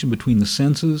distinction between the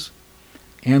senses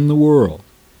and the world,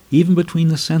 even between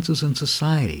the senses and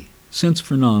society, since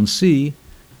for Nancy,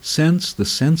 sense, the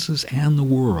senses, and the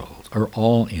world are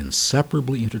all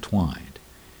inseparably intertwined.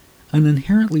 An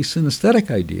inherently synesthetic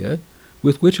idea,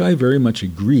 with which I very much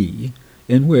agree,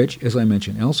 and which, as I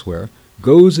mentioned elsewhere,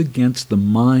 goes against the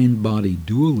mind-body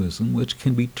dualism which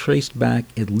can be traced back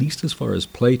at least as far as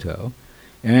Plato,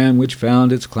 and which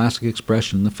found its classic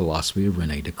expression in the philosophy of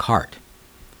René Descartes.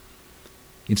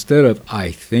 Instead of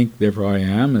 "I think, therefore I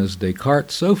am," as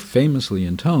Descartes so famously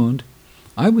intoned,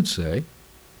 I would say,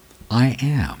 "I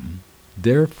am,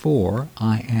 therefore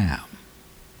I am."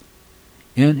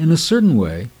 And in a certain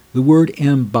way, the word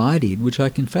embodied, which I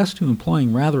confess to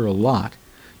employing rather a lot,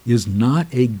 is not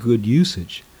a good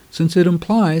usage, since it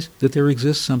implies that there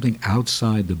exists something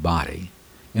outside the body,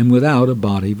 and without a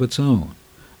body of its own,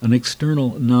 an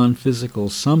external non-physical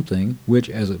something which,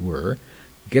 as it were,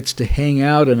 gets to hang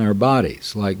out in our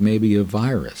bodies, like maybe a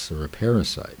virus or a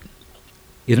parasite.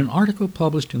 In an article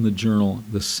published in the journal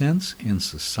The Sense and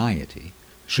Society,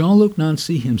 Jean-Luc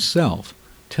Nancy himself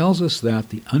tells us that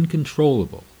the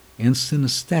uncontrollable and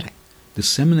synesthetic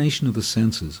dissemination of the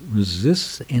senses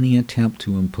resists any attempt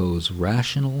to impose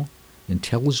rational,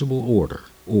 intelligible order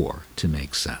or to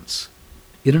make sense.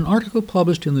 In an article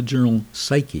published in the journal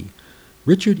Psyche,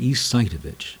 Richard E.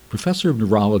 Seitovich, professor of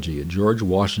neurology at George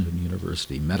Washington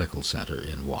University Medical Center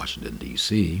in Washington,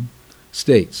 D.C.,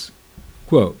 states,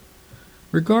 quote,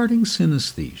 regarding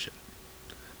synesthesia,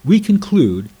 we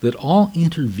conclude that all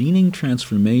intervening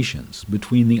transformations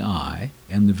between the eye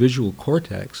and the visual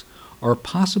cortex are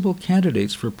possible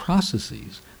candidates for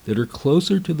processes that are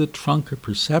closer to the trunk of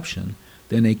perception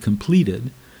than a completed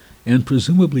and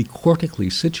presumably cortically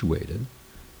situated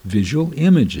visual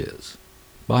image is.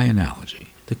 By analogy,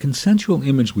 the consensual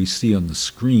image we see on the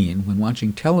screen when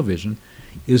watching television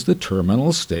is the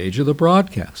terminal stage of the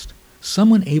broadcast.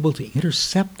 Someone able to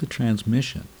intercept the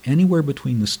transmission anywhere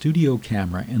between the studio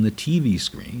camera and the TV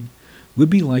screen would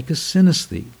be like a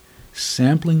synesthete,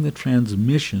 sampling the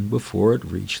transmission before it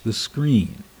reached the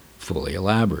screen, fully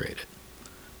elaborated.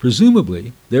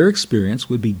 Presumably, their experience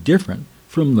would be different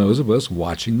from those of us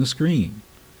watching the screen.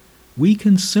 We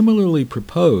can similarly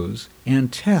propose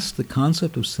and test the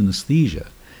concept of synesthesia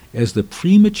as the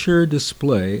premature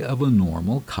display of a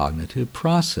normal cognitive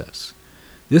process.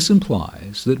 This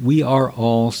implies that we are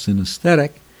all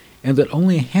synesthetic and that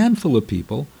only a handful of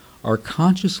people are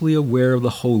consciously aware of the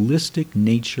holistic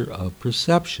nature of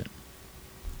perception.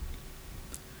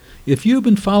 If you have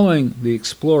been following the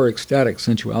Explore Ecstatic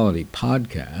Sensuality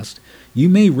podcast, you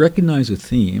may recognize a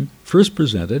theme first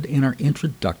presented in our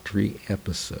introductory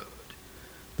episode.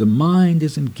 The mind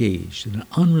is engaged in an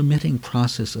unremitting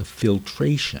process of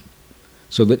filtration,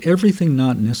 so that everything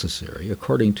not necessary,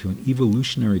 according to an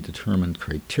evolutionary determined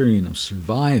criterion of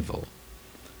survival,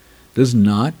 does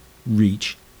not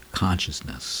reach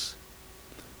consciousness.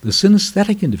 The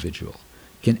synesthetic individual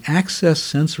can access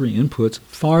sensory inputs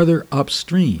farther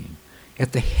upstream,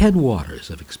 at the headwaters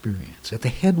of experience, at the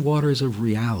headwaters of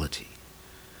reality.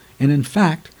 And in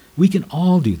fact, we can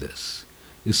all do this.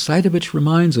 As Seitovich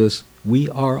reminds us, we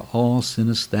are all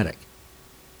synesthetic.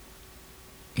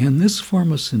 And this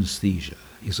form of synesthesia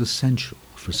is essential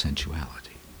for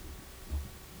sensuality.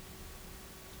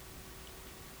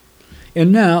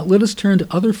 And now let us turn to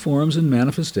other forms and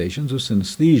manifestations of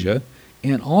synesthesia,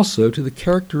 and also to the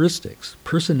characteristics,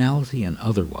 personality and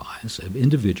otherwise, of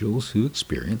individuals who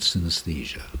experience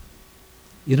synesthesia.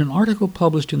 In an article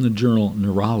published in the journal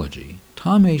Neurology,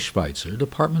 Tom A. Schweitzer,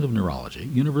 Department of Neurology,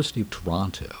 University of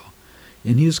Toronto,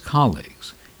 and his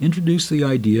colleagues introduced the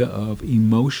idea of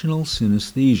emotional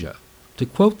synesthesia. To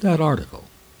quote that article,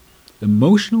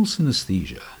 emotional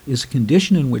synesthesia is a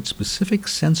condition in which specific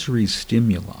sensory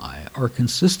stimuli are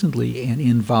consistently and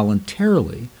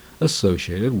involuntarily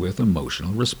associated with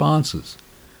emotional responses.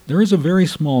 There is a very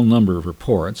small number of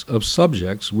reports of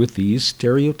subjects with these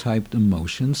stereotyped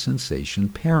emotion-sensation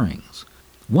pairings.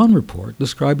 One report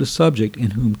described a subject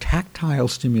in whom tactile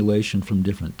stimulation from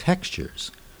different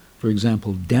textures, for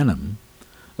example denim,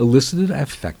 elicited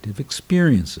affective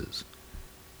experiences,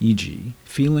 e.g.,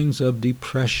 feelings of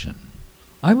depression.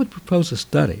 I would propose a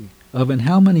study of in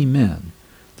how many men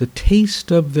the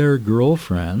taste of their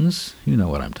girlfriends, you know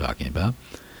what I'm talking about,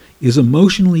 is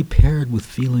emotionally paired with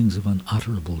feelings of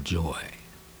unutterable joy.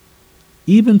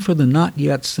 Even for the not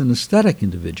yet synesthetic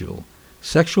individual,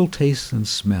 sexual tastes and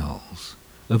smells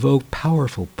evoke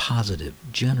powerful, positive,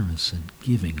 generous, and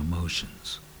giving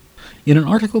emotions. In an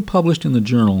article published in the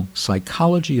journal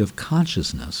Psychology of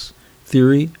Consciousness,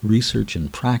 Theory, Research,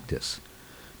 and Practice,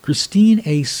 Christine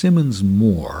A. Simmons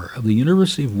Moore of the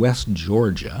University of West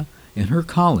Georgia and her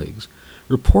colleagues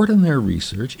report on their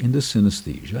research into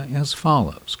synesthesia as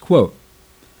follows, quote,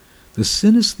 "The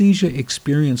Synesthesia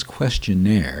Experience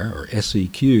Questionnaire, or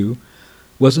SEQ,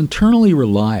 was internally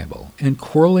reliable and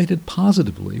correlated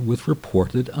positively with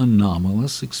reported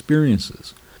anomalous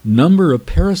experiences, number of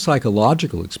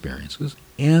parapsychological experiences,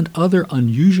 and other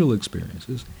unusual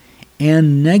experiences,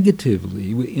 and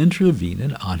negatively with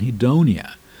intravenous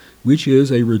anhedonia, which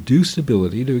is a reduced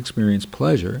ability to experience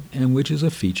pleasure and which is a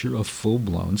feature of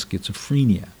full-blown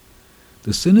schizophrenia.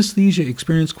 The Synesthesia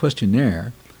Experience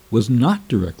Questionnaire was not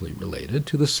directly related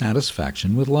to the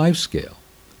satisfaction with life scale."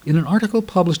 In an article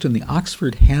published in the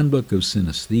Oxford Handbook of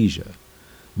Synesthesia,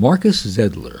 Marcus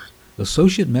Zedler,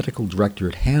 Associate Medical Director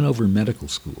at Hanover Medical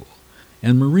School,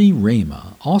 and Marie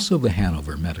Rama, also of the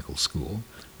Hanover Medical School,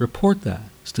 report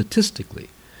that, statistically,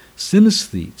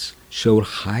 synesthetes showed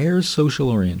higher social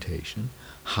orientation,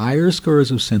 higher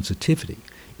scores of sensitivity,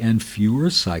 and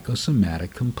fewer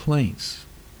psychosomatic complaints.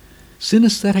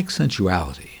 Synesthetic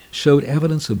sensuality showed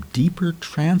evidence of deeper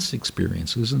trance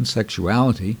experiences in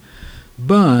sexuality,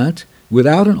 but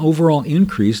without an overall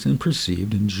increase in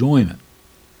perceived enjoyment.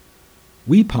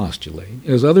 We postulate,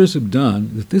 as others have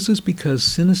done, that this is because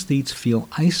synesthetes feel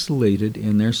isolated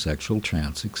in their sexual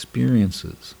trance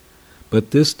experiences.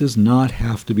 But this does not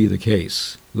have to be the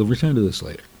case. We'll return to this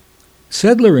later.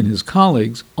 Sedler and his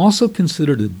colleagues also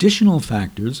considered additional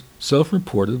factors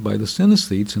self-reported by the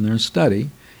synesthetes in their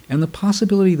study and the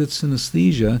possibility that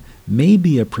synesthesia may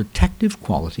be a protective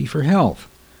quality for health.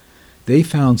 They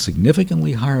found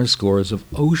significantly higher scores of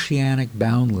oceanic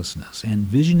boundlessness and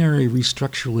visionary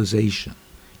restructuralization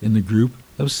in the group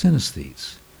of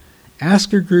synesthetes.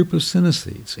 Ask your group of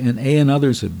synesthetes, and A and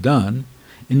others have done,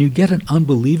 and you get an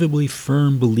unbelievably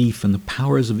firm belief in the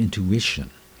powers of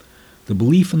intuition. The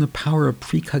belief in the power of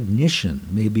precognition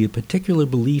may be a particular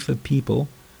belief of people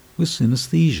with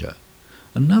synesthesia.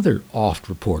 Another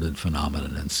oft-reported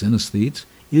phenomenon in synesthetes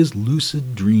is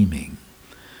lucid dreaming.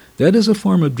 That is a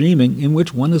form of dreaming in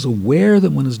which one is aware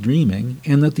that one is dreaming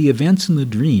and that the events in the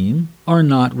dream are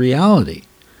not reality.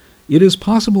 It is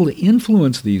possible to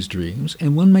influence these dreams,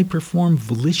 and one may perform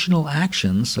volitional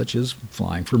actions such as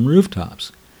flying from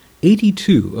rooftops.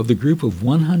 82 of the group of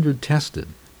 100 tested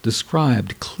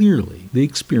described clearly the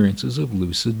experiences of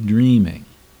lucid dreaming.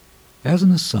 As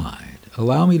an aside,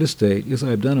 allow me to state, as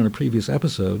I have done in a previous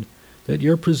episode, that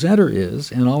your presenter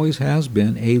is and always has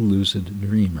been a lucid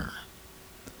dreamer.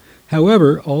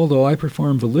 However, although I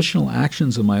perform volitional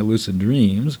actions in my lucid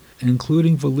dreams,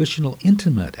 including volitional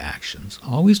intimate actions,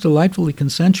 always delightfully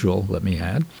consensual, let me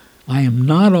add, I am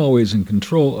not always in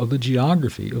control of the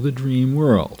geography of the dream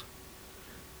world.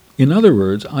 In other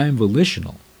words, I am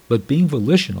volitional, but being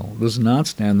volitional does not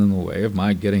stand in the way of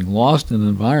my getting lost in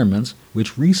environments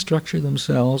which restructure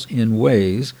themselves in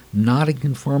ways not in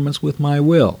conformance with my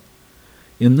will.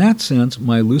 In that sense,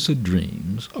 my lucid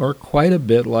dreams are quite a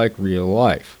bit like real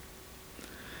life.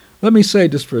 Let me say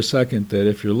just for a second that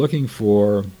if you're looking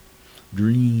for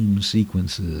dream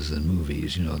sequences in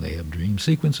movies, they have dream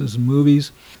sequences in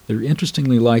movies. They're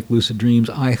interestingly like lucid dreams.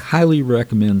 I highly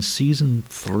recommend Season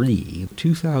 3,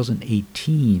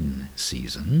 2018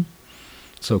 season,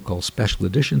 so-called special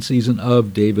edition season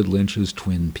of David Lynch's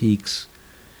Twin Peaks.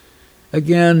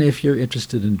 Again, if you're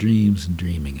interested in dreams and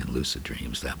dreaming and lucid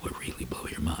dreams, that will really blow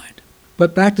your mind.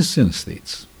 But back to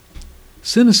synesthetes.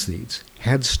 Synesthetes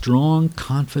had strong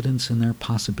confidence in their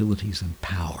possibilities and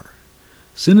power.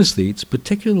 Synesthetes,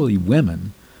 particularly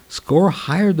women, score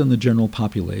higher than the general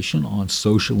population on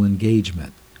social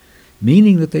engagement,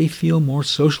 meaning that they feel more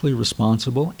socially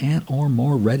responsible and or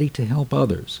more ready to help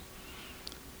others.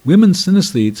 Women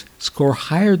synesthetes score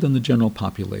higher than the general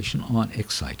population on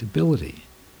excitability.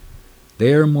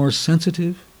 They are more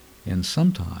sensitive and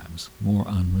sometimes more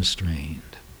unrestrained.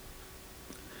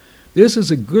 This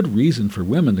is a good reason for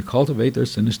women to cultivate their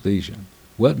synesthesia.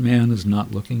 What man is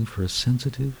not looking for a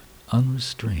sensitive,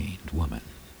 unrestrained woman?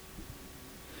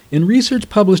 In research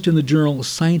published in the journal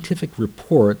Scientific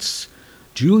Reports,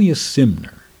 Julia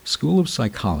Simner, School of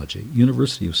Psychology,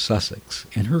 University of Sussex,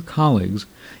 and her colleagues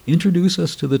introduce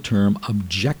us to the term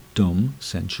objectum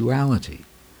sensuality.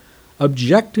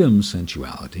 Objectum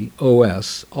sensuality,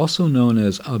 OS, also known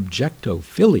as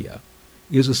objectophilia,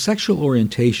 is a sexual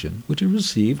orientation which has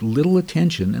received little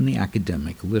attention in the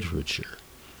academic literature.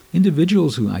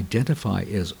 Individuals who identify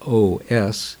as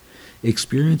OS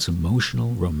experience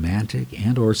emotional, romantic,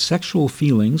 and or sexual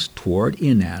feelings toward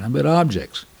inanimate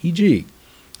objects, e.g.,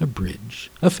 a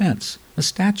bridge, a fence, a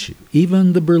statue,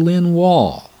 even the Berlin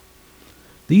Wall.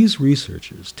 These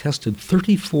researchers tested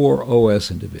 34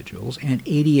 OS individuals and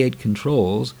 88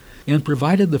 controls and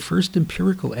provided the first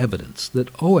empirical evidence that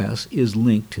OS is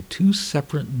linked to two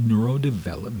separate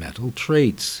neurodevelopmental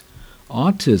traits,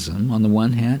 autism on the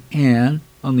one hand and,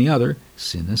 on the other,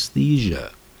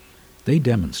 synesthesia. They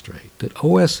demonstrate that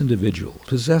OS individuals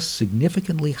possess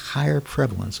significantly higher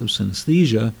prevalence of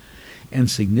synesthesia and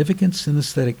significant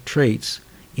synesthetic traits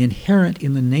inherent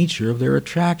in the nature of their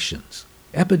attractions.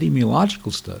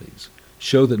 Epidemiological studies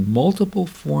show that multiple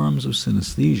forms of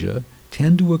synesthesia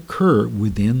tend to occur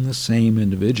within the same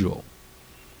individual.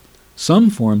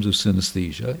 Some forms of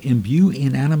synesthesia imbue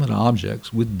inanimate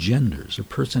objects with genders or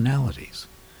personalities.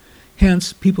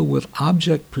 Hence, people with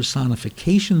object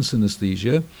personification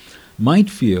synesthesia might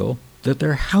feel that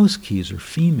their house keys are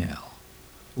female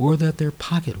or that their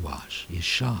pocket watch is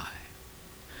shy.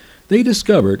 They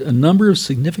discovered a number of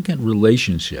significant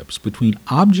relationships between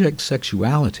object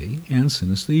sexuality and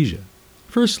synesthesia.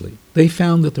 Firstly, they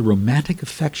found that the romantic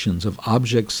affections of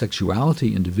object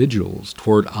sexuality individuals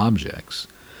toward objects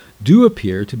do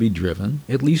appear to be driven,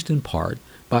 at least in part,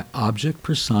 by object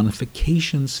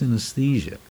personification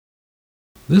synesthesia.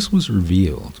 This was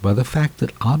revealed by the fact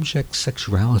that object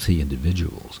sexuality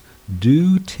individuals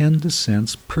do tend to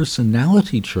sense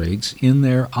personality traits in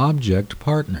their object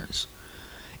partners,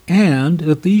 and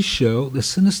that these show the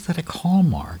synesthetic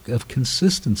hallmark of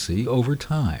consistency over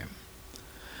time.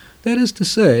 That is to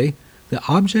say, the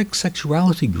object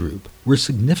sexuality group were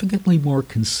significantly more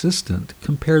consistent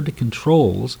compared to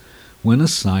controls when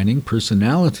assigning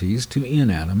personalities to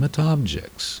inanimate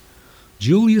objects.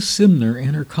 Julia Simner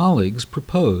and her colleagues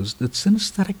proposed that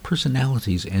synesthetic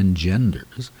personalities and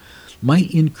genders might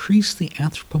increase the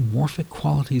anthropomorphic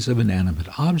qualities of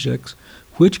inanimate objects,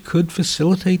 which could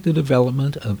facilitate the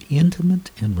development of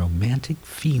intimate and romantic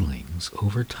feelings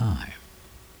over time.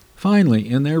 Finally,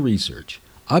 in their research,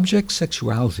 object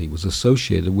sexuality was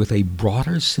associated with a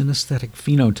broader synesthetic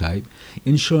phenotype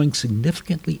in showing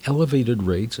significantly elevated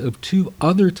rates of two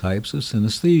other types of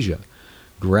synesthesia,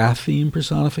 grapheme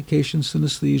personification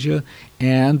synesthesia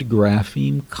and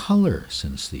grapheme color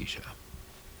synesthesia.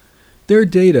 Their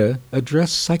data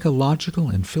address psychological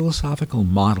and philosophical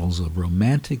models of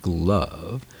romantic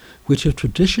love, which have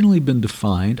traditionally been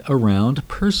defined around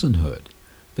personhood,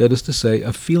 that is to say,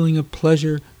 a feeling of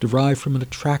pleasure derived from an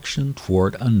attraction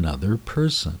toward another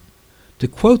person. To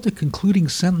quote the concluding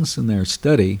sentence in their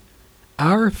study,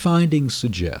 our findings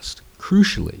suggest,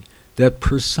 crucially, that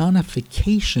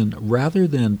personification rather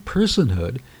than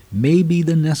personhood may be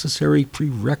the necessary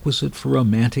prerequisite for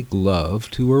romantic love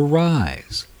to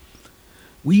arise.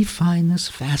 We find this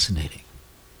fascinating.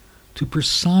 To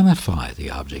personify the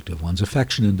object of one's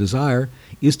affection and desire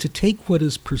is to take what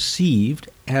is perceived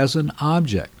as an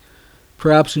object,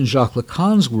 perhaps in Jacques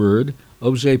Lacan's word,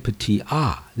 objet petit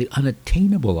a, the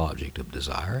unattainable object of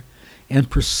desire, and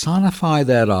personify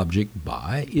that object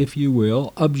by, if you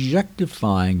will,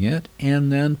 objectifying it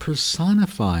and then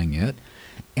personifying it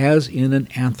as in an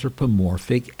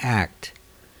anthropomorphic act,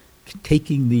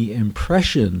 taking the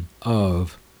impression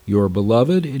of your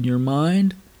beloved in your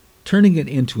mind, turning it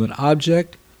into an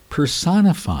object,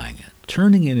 personifying it,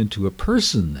 turning it into a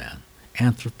person then,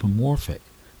 anthropomorphic,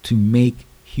 to make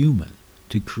human,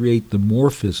 to create the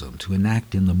morphism, to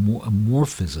enact in the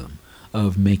morphism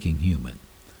of making human.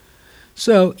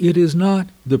 So it is not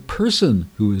the person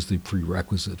who is the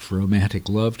prerequisite for romantic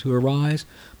love to arise,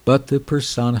 but the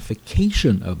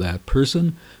personification of that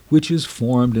person which is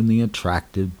formed in the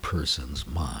attracted person's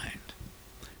mind.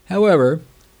 However,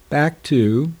 back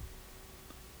to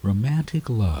romantic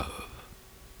love.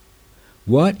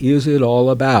 What is it all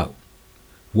about?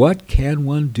 What can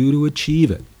one do to achieve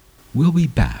it? We'll be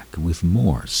back with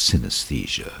more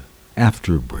synesthesia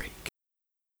after a break.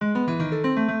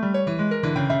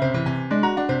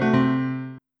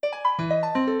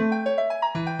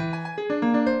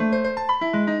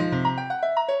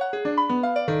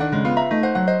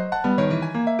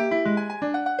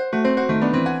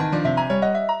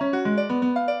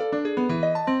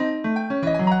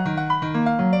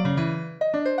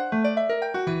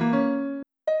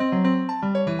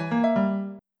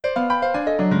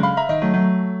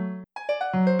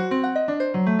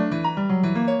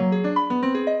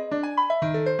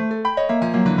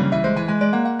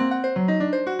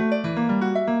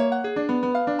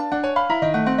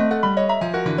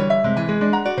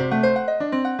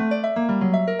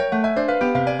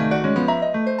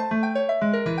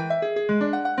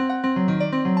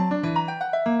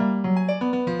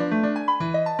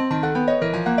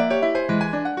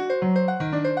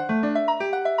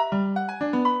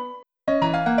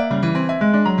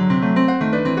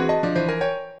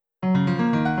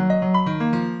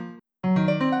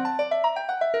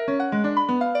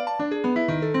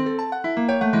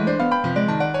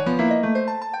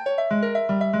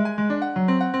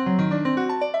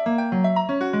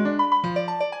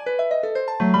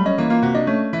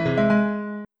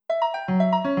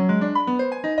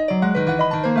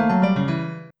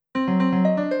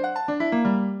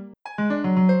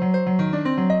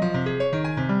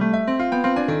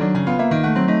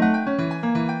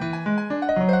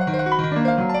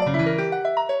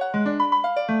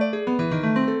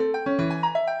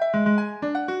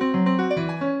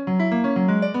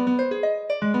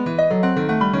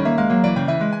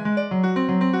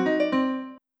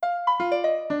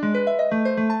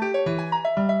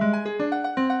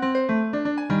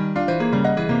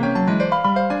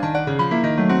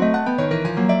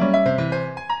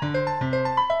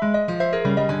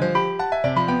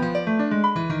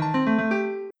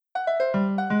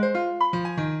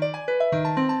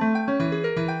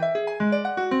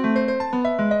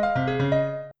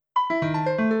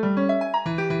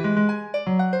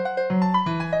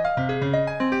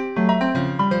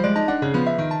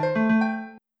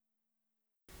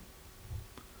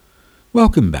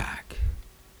 Welcome back.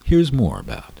 Here's more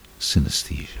about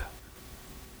synesthesia.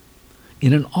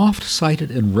 In an oft-cited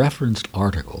and referenced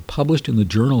article published in the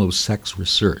Journal of Sex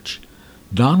Research,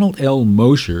 Donald L.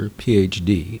 Mosher,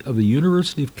 Ph.D., of the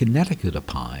University of Connecticut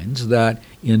opines that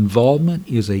involvement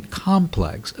is a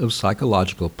complex of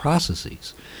psychological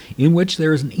processes in which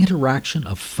there is an interaction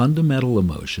of fundamental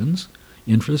emotions,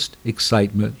 interest,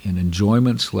 excitement, and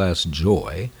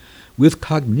enjoyment/joy, with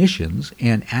cognitions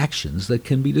and actions that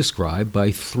can be described by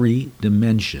three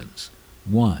dimensions.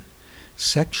 1.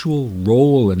 Sexual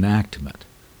role enactment.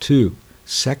 2.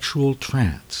 Sexual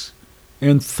trance.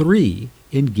 And 3.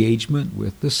 Engagement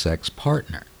with the sex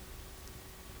partner.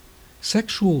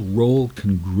 Sexual role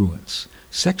congruence,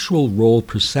 sexual role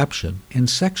perception, and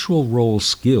sexual role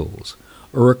skills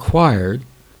are required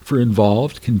for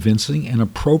involved, convincing, and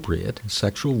appropriate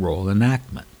sexual role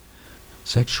enactment.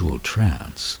 Sexual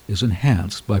trance is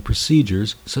enhanced by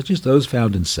procedures such as those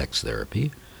found in sex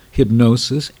therapy,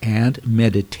 hypnosis, and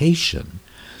meditation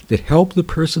that help the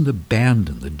person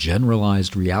abandon the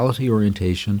generalized reality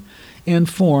orientation and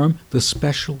form the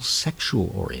special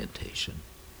sexual orientation.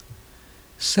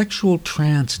 Sexual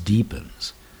trance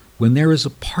deepens when there is a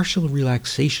partial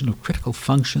relaxation of critical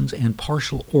functions and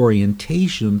partial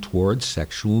orientation towards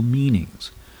sexual meanings.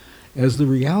 As the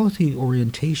reality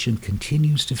orientation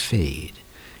continues to fade,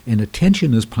 and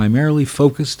attention is primarily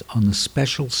focused on the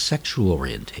special sexual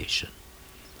orientation.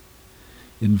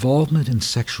 Involvement in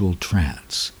sexual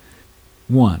trance.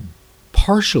 1.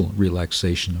 Partial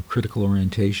relaxation of critical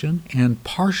orientation and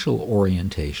partial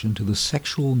orientation to the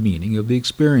sexual meaning of the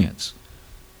experience.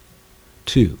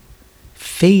 2.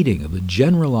 Fading of the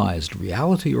generalized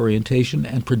reality orientation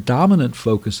and predominant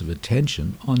focus of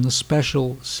attention on the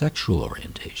special sexual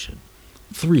orientation.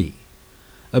 3.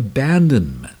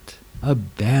 Abandonment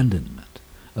of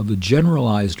the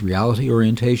generalized reality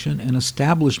orientation and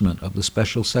establishment of the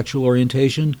special sexual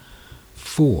orientation.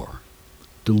 4.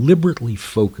 Deliberately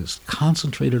focused,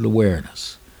 concentrated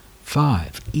awareness.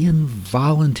 5.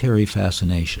 Involuntary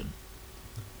fascination.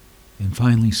 And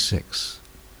finally, 6.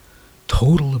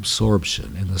 Total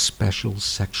absorption in the special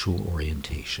sexual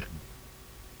orientation.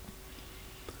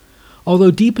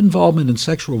 Although deep involvement in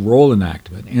sexual role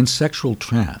enactment and sexual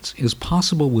trance is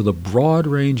possible with a broad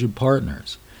range of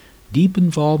partners, deep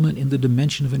involvement in the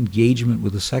dimension of engagement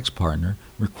with a sex partner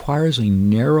requires a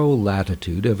narrow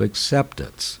latitude of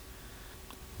acceptance.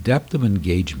 Depth of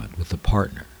engagement with the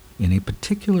partner in a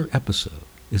particular episode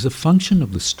is a function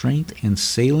of the strength and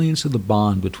salience of the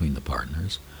bond between the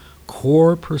partners,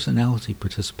 core personality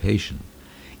participation,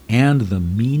 and the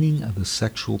meaning of the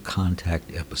sexual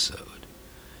contact episode.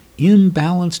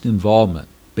 Imbalanced involvement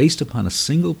based upon a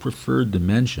single preferred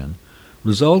dimension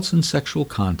results in sexual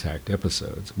contact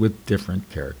episodes with different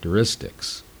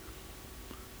characteristics,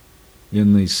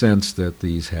 in the sense that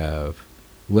these have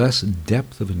less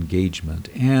depth of engagement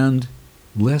and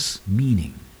less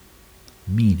meaning.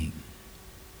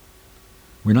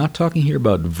 We're not talking here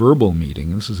about verbal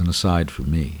meaning. This is an aside for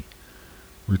me.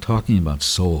 We're talking about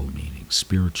soul meaning,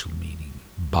 spiritual meaning,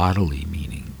 bodily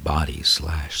meaning,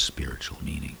 body/spiritual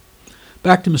meaning.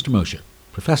 Back to Mr. Mosher,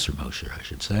 Professor Mosher, I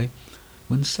should say.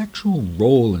 When sexual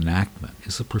role enactment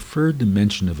is the preferred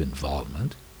dimension of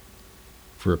involvement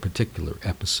for a particular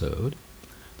episode,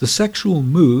 the sexual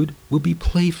mood will be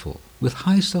playful, with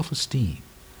high self-esteem.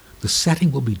 The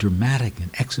setting will be dramatic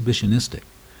and exhibitionistic.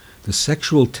 The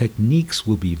sexual techniques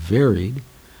will be varied.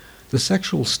 The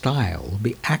sexual style will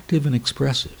be active and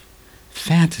expressive.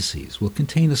 Fantasies will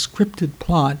contain a scripted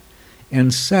plot,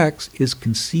 and sex is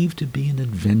conceived to be an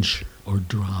adventure or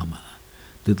drama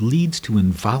that leads to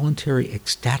involuntary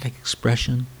ecstatic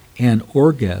expression and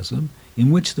orgasm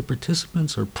in which the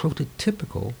participants are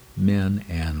prototypical men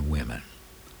and women.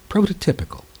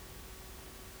 Prototypical.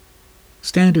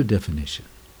 Standard definition,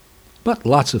 but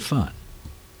lots of fun.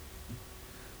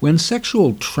 When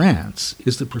sexual trance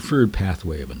is the preferred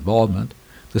pathway of involvement,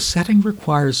 the setting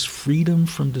requires freedom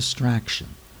from distraction.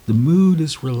 The mood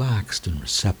is relaxed and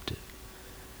receptive.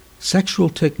 Sexual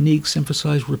techniques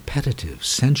emphasize repetitive,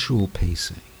 sensual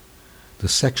pacing. The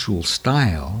sexual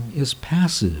style is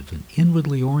passive and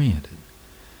inwardly oriented.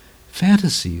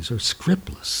 Fantasies are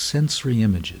scriptless, sensory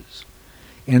images.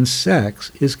 And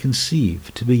sex is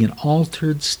conceived to be an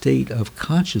altered state of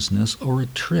consciousness or a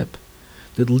trip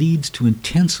that leads to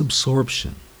intense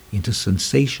absorption into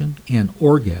sensation and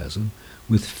orgasm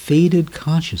with faded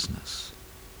consciousness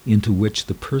into which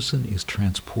the person is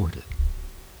transported.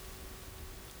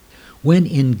 When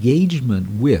engagement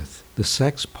with the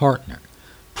sex partner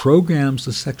programs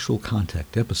the sexual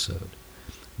contact episode,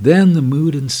 then the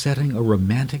mood and setting are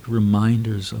romantic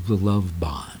reminders of the love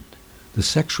bond, The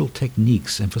sexual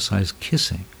techniques emphasize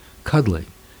kissing, cuddling,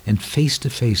 and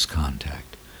face-to-face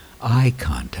contact. Eye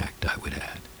contact, I would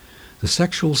add. The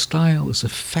sexual style is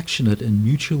affectionate and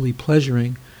mutually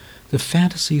pleasuring. The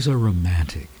fantasies are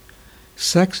romantic.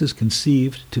 Sex is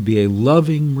conceived to be a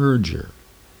loving merger,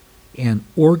 and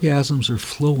orgasms are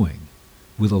flowing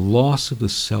with a loss of the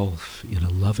self in a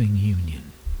loving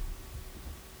union.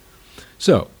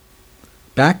 So,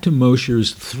 back to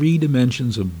Mosher's 3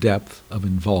 dimensions of depth of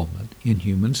involvement in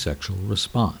human sexual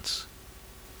response.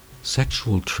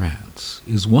 Sexual trance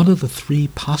is one of the 3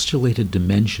 postulated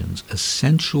dimensions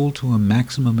essential to a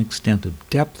maximum extent of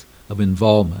depth of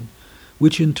involvement,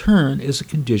 which in turn is a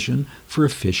condition for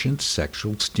efficient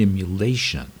sexual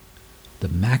stimulation. The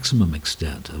maximum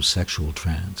extent of sexual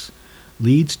trance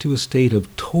leads to a state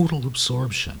of total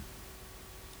absorption.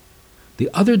 The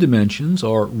other dimensions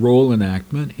are role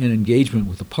enactment and engagement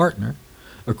with a partner.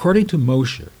 According to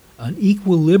Mosher, an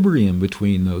equilibrium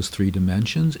between those 3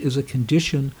 dimensions is a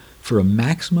condition for a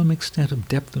maximum extent of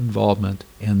depth involvement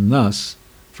and thus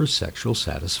for sexual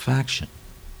satisfaction.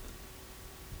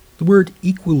 The word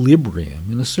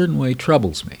equilibrium in a certain way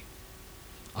troubles me.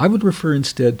 I would refer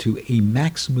instead to a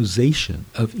maximization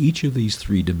of each of these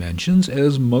 3 dimensions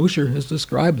as Mosher has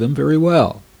described them very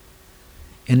well.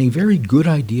 And a very good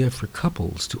idea for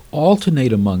couples to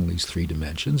alternate among these 3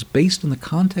 dimensions based on the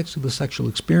context of the sexual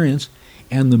experience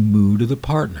and the mood of the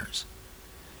partners.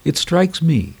 It strikes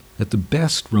me that the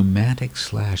best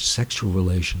romantic/sexual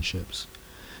relationships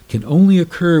can only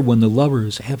occur when the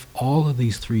lovers have all of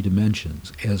these 3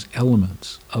 dimensions as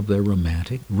elements of their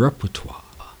romantic repertoire.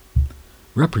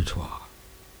 Repertoire.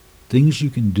 Things you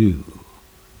can do,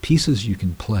 pieces you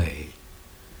can play,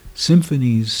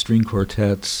 symphonies, string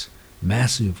quartets,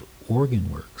 massive organ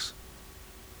works,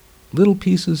 little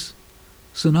pieces,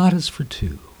 sonatas for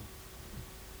 2,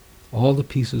 all the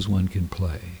pieces one can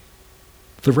play.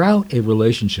 Throughout a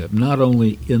relationship, not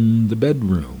only in the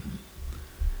bedroom,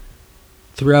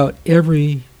 throughout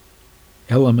every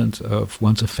element of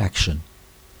one's affection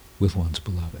with one's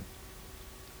beloved.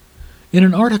 In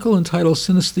an article entitled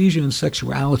Synesthesia and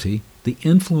Sexuality, the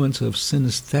Influence of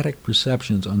Synesthetic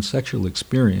Perceptions on Sexual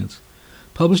Experience,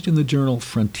 published in the journal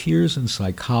Frontiers in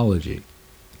Psychology,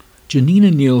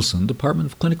 Janina Nielsen, Department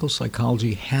of Clinical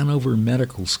Psychology, Hanover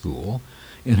Medical School,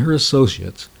 and her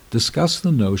associates discuss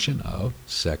the notion of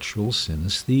sexual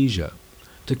synesthesia.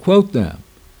 To quote them,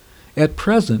 "At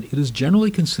present, it is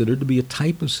generally considered to be a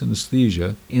type of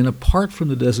synesthesia, and apart from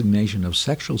the designation of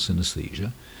sexual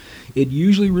synesthesia, it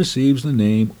usually receives the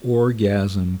name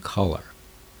orgasm color,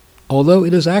 although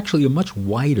it is actually a much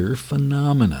wider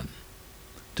phenomenon."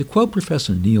 To quote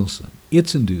Professor Nielsen,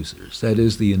 its inducers, that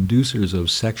is, the inducers of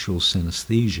sexual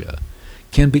synesthesia,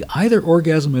 can be either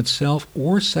orgasm itself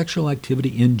or sexual activity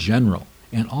in general,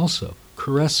 and also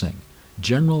caressing,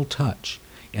 general touch,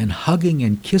 and hugging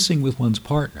and kissing with one's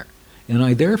partner, and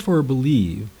I therefore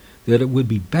believe that it would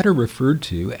be better referred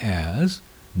to as,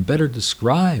 better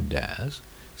described as,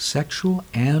 sexual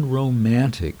and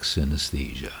romantic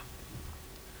synesthesia.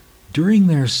 During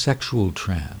their sexual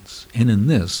trance, and in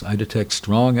this I detect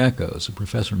strong echoes of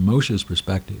Professor Mosher's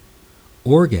perspective,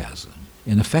 orgasm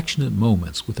in affectionate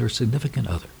moments with their significant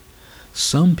other,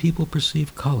 some people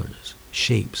perceive colors,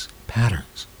 shapes,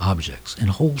 patterns, objects, and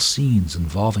whole scenes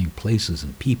involving places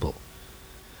and people.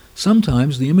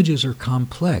 Sometimes the images are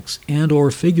complex and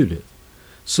or figurative,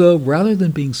 so rather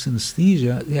than being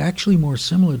synesthesia, they're actually more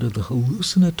similar to the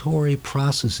hallucinatory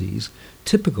processes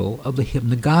typical of the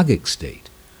hypnagogic state,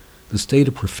 the state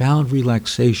of profound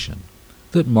relaxation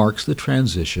that marks the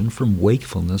transition from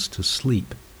wakefulness to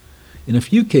sleep. In a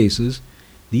few cases,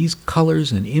 these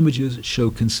colors and images show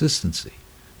consistency.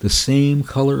 The same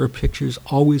color or pictures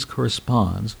always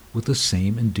corresponds with the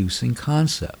same inducing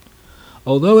concept,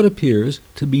 although it appears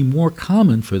to be more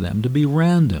common for them to be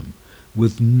random,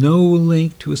 with no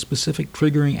link to a specific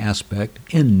triggering aspect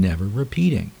and never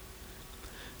repeating.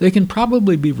 They can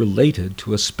probably be related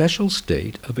to a special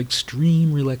state of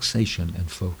extreme relaxation and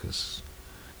focus.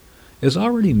 As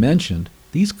already mentioned,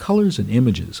 these colors and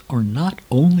images are not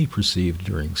only perceived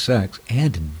during sex,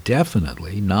 and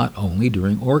definitely not only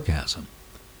during orgasm.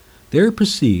 They are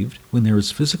perceived when there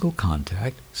is physical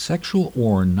contact, sexual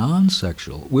or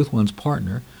non-sexual, with one's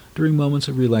partner during moments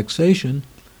of relaxation,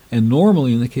 and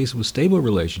normally in the case of a stable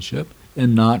relationship,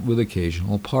 and not with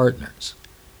occasional partners.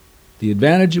 The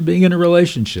advantage of being in a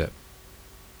relationship,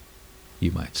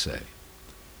 you might say.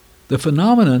 The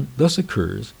phenomenon thus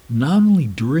occurs not only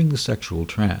during the sexual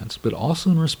trance, but also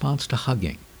in response to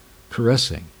hugging,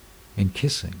 caressing, and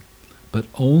kissing, but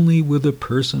only with the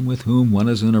person with whom one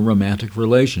is in a romantic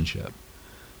relationship.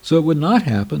 So it would not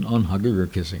happen on hugging or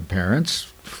kissing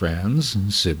parents, friends,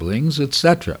 and siblings,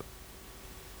 etc.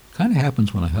 Kind of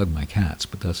happens when I hug my cats,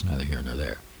 but that's neither here nor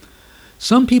there.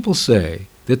 Some people say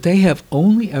that they have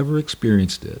only ever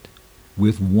experienced it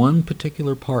with one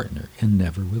particular partner and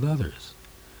never with others.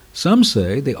 Some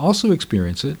say they also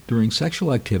experience it during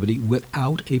sexual activity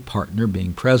without a partner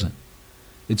being present.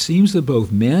 It seems that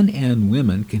both men and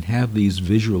women can have these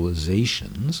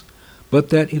visualizations, but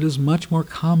that it is much more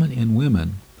common in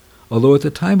women, although at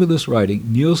the time of this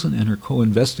writing, Nielsen and her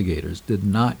co-investigators did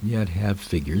not yet have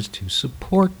figures to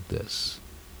support this.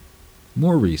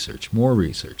 More research.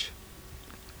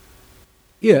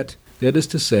 It, that is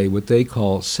to say, what they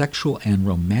call sexual and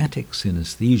romantic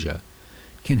synesthesia,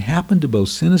 can happen to both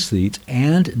synesthetes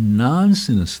and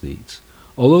non-synesthetes,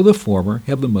 although the former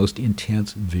have the most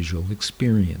intense visual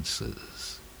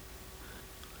experiences.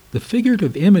 The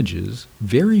figurative images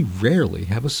very rarely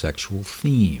have a sexual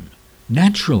theme.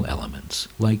 Natural elements,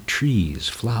 like trees,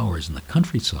 flowers, and the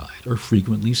countryside, are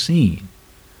frequently seen,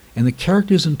 and the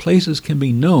characters and places can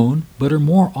be known, but are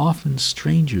more often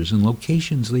strangers in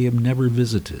locations they have never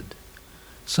visited.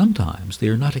 Sometimes they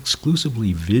are not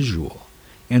exclusively visual,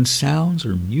 and sounds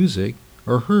or music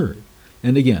are heard.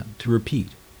 And again, to repeat,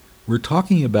 we're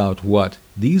talking about what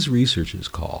these researchers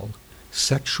call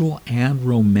sexual and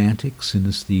romantic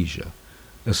synesthesia,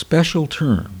 a special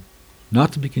term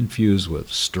not to be confused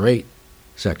with straight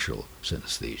sexual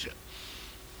synesthesia,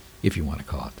 if you want to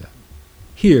call it that.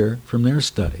 Here, from their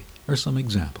study, are some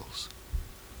examples.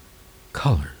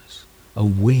 Colors, a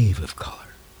wave of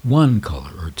color, one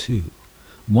color or two,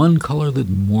 one color that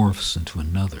morphs into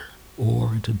another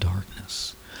or into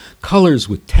darkness. Colors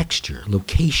with texture,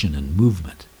 location, and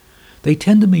movement. They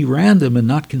tend to be random and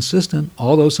not consistent,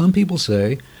 although some people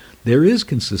say there is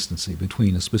consistency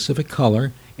between a specific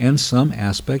color and some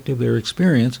aspect of their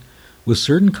experience, with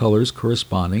certain colors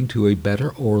corresponding to a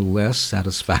better or less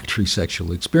satisfactory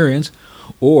sexual experience,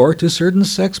 or to certain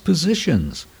sex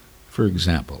positions. For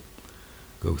example,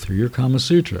 go through your Kama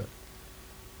Sutra.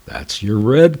 That's your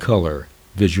red color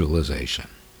visualization.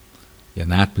 In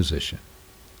that position.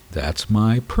 That's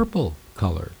my purple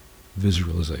color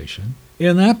visualization.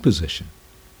 In that position.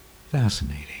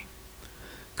 Fascinating.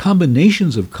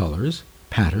 Combinations of colors,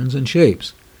 patterns, and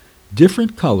shapes.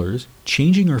 Different colors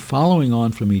changing or following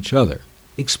on from each other.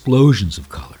 Explosions of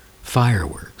color,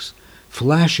 fireworks,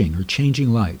 flashing or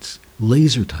changing lights,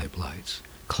 laser-type lights,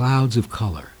 clouds of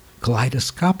color,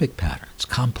 kaleidoscopic patterns,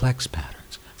 complex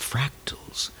patterns,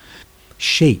 fractals,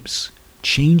 shapes,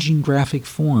 changing graphic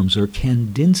forms or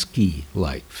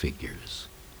Kandinsky-like figures,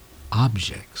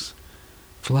 objects,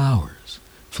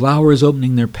 flowers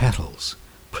opening their petals,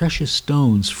 precious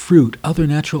stones, fruit, other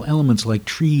natural elements like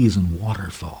trees and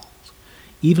waterfalls,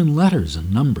 even letters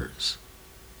and numbers,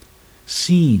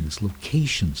 scenes,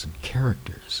 locations, and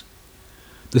characters.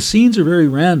 The scenes are very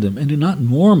random and do not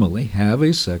normally have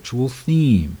a sexual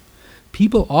theme.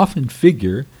 People often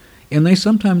figure, and they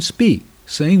sometimes speak,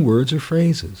 saying words or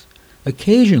phrases.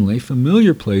 Occasionally,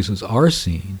 familiar places are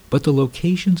seen, but the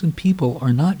locations and people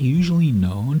are not usually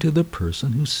known to the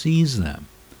person who sees them.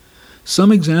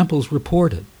 Some examples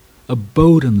reported: a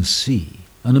boat in the sea,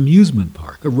 an amusement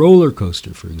park, a roller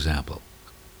coaster, for example.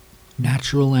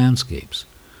 Natural landscapes,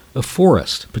 a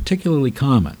forest, particularly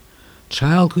common,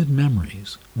 childhood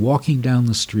memories, walking down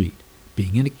the street,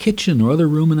 being in a kitchen or other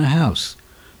room in a house,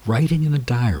 writing in a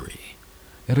diary,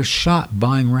 at a shop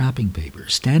buying wrapping paper,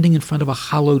 standing in front of a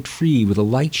hollow tree with a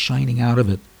light shining out of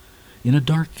it, in a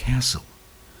dark castle.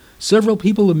 Several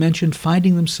people have mentioned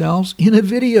finding themselves in a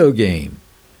video game.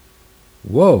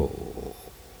 Whoa!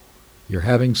 You're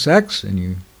having sex and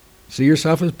you see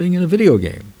yourself as being in a video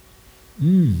game.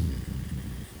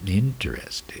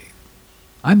 Interesting.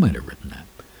 I might have written that.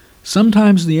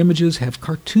 Sometimes the images have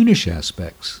cartoonish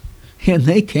aspects, and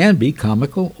they can be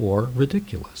comical or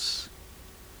ridiculous.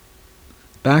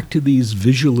 Back to these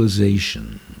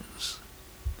visualizations.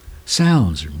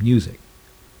 Sounds or music,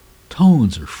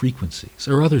 tones or frequencies,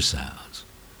 or other sounds.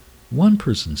 One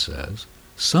person says,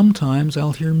 sometimes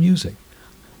I'll hear music.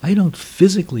 I don't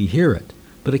physically hear it,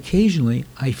 but occasionally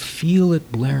I feel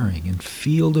it blaring and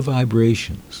feel the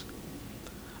vibrations.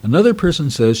 Another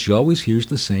person says she always hears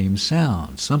the same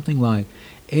sound, something like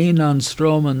 "e non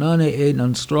stroma, nane e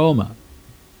non stroma."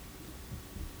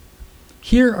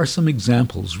 Here are some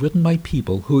examples written by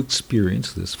people who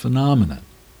experience this phenomenon.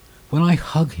 When I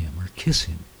hug him or kiss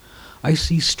him, I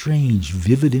see strange,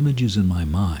 vivid images in my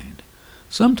mind.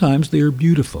 Sometimes they are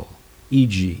beautiful,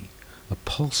 e.g., a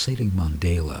pulsating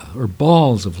mandala, or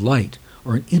balls of light,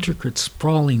 or an intricate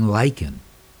sprawling lichen,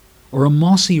 or a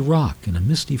mossy rock in a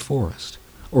misty forest,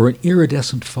 or an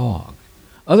iridescent fog,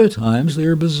 Other times they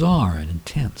are bizarre and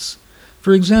intense.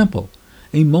 For example,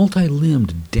 a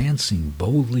multi-limbed, dancing,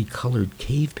 boldly colored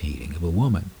cave painting of a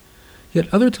woman.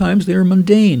 Yet other times they are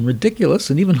mundane, ridiculous,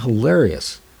 and even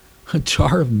hilarious. A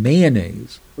jar of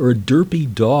mayonnaise, or a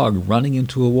derpy dog running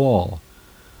into a wall,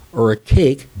 or a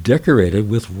cake decorated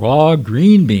with raw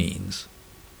green beans.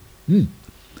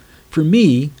 For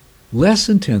me, less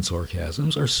intense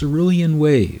orgasms are cerulean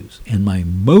waves, and my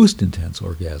most intense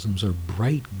orgasms are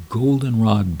bright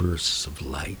goldenrod bursts of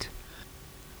light.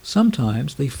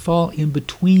 Sometimes they fall in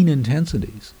between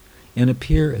intensities and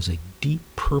appear as a deep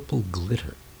purple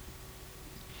glitter.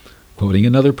 Quoting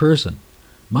another person,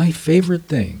 my favorite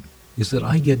thing is that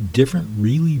I get different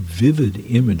really vivid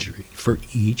imagery for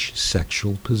each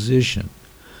sexual position.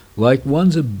 Like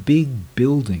one's a big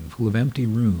building full of empty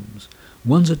rooms,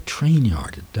 one's a train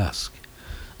yard at dusk,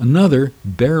 another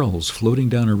barrels floating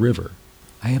down a river.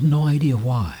 I have no idea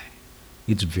why.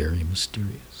 It's very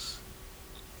mysterious.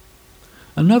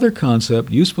 Another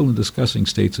concept useful in discussing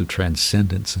states of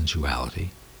transcendent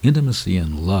sensuality, intimacy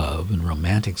and love in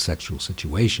romantic sexual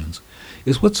situations,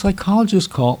 is what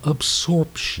psychologists call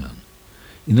absorption.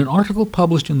 In an article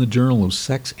published in the Journal of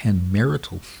Sex and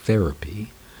Marital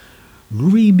Therapy,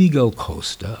 Rui Miguel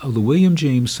Costa of the William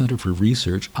James Center for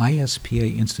Research,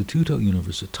 ISPA Instituto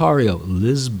Universitario,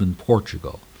 Lisbon,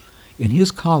 Portugal, and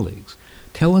his colleagues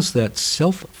tell us that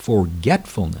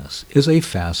self-forgetfulness is a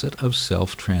facet of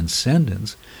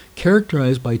self-transcendence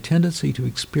characterized by tendency to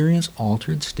experience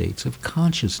altered states of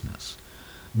consciousness.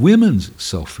 Women's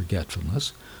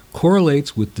self-forgetfulness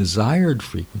correlates with desired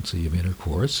frequency of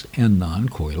intercourse and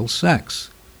non-coital sex.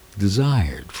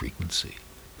 Desired frequency.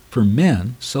 For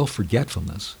men,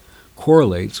 self-forgetfulness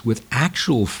correlates with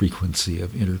actual frequency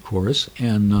of intercourse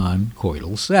and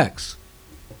non-coital sex.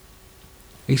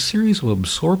 A series of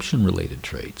absorption-related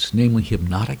traits, namely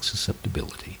hypnotic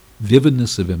susceptibility,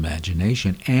 vividness of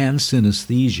imagination, and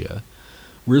synesthesia,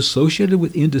 were associated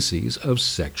with indices of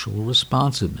sexual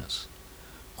responsiveness.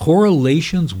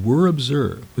 Correlations were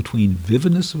observed between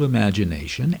vividness of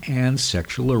imagination and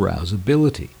sexual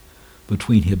arousability,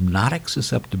 between hypnotic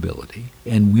susceptibility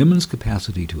and women's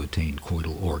capacity to attain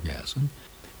coital orgasm,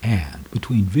 and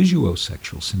between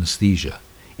visuosexual synesthesia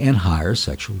and higher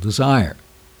sexual desire.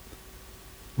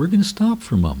 We're going to stop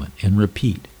for a moment and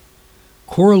repeat.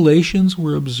 Correlations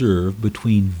were observed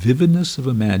between vividness of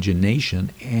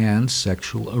imagination and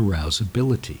sexual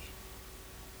arousability.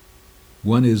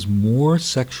 One is more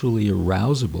sexually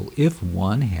arousable if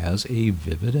one has a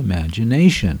vivid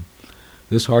imagination.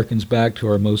 This harkens back to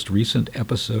our most recent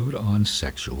episode on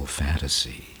sexual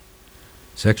fantasy.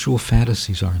 Sexual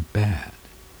fantasies aren't bad.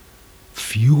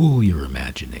 Fuel your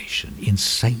imagination,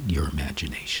 incite your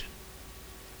imagination.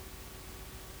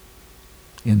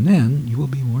 And then you will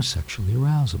be more sexually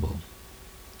arousable.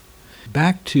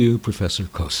 Back to Professor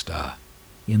Costa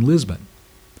in Lisbon.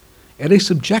 At a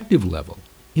subjective level,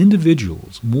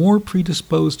 individuals more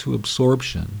predisposed to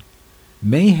absorption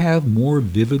may have more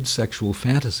vivid sexual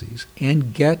fantasies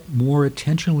and get more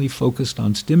attentionally focused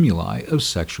on stimuli of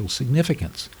sexual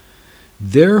significance.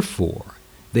 Therefore,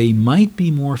 they might be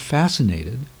more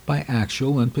fascinated by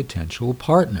actual and potential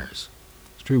partners.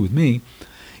 It's true with me.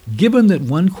 Given that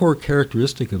one core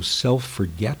characteristic of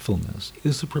self-forgetfulness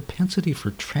is the propensity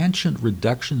for transient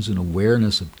reductions in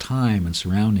awareness of time and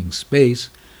surrounding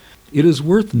space, it is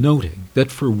worth noting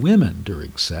that for women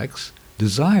during sex,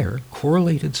 desire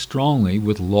correlated strongly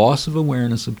with loss of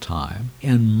awareness of time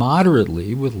and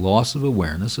moderately with loss of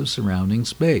awareness of surrounding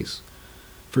space.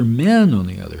 For men, on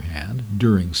the other hand,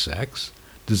 during sex,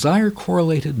 desire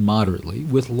correlated moderately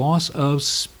with loss of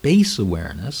space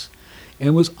awareness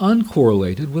and was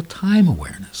uncorrelated with time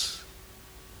awareness.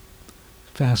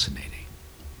 Fascinating.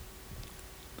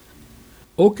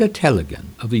 Oka Tellegen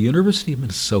of the University of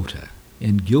Minnesota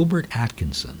and Gilbert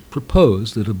Atkinson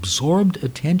proposed that absorbed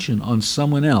attention on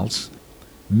someone else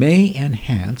may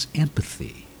enhance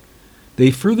empathy. They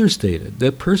further stated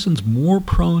that persons more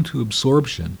prone to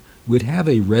absorption would have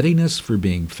a readiness for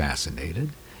being fascinated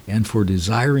and for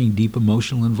desiring deep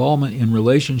emotional involvement in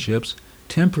relationships,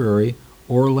 temporary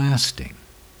or lasting.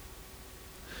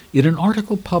 In an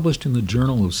article published in the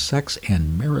Journal of Sex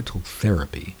and Marital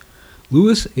Therapy,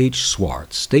 Louis H.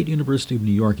 Schwartz, State University of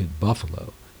New York at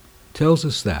Buffalo, tells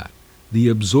us that the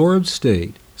absorbed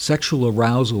state sexual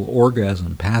arousal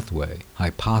orgasm pathway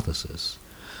hypothesis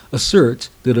asserts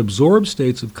that absorbed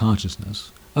states of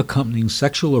consciousness accompanying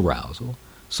sexual arousal,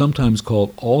 sometimes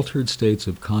called altered states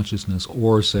of consciousness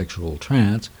or sexual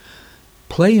trance,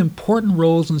 play important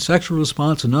roles in sexual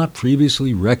response not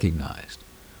previously recognized.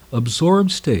 Absorbed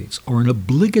states are an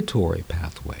obligatory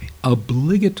pathway,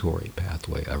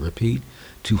 I repeat,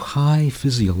 to high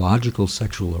physiological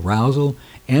sexual arousal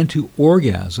and to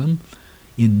orgasm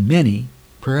in many,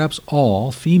 perhaps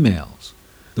all, females.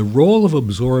 The role of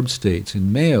absorbed states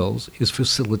in males is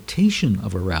facilitation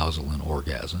of arousal and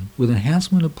orgasm with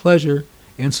enhancement of pleasure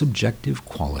and subjective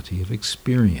quality of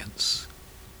experience.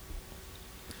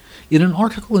 In an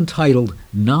article entitled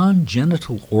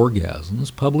Non-Genital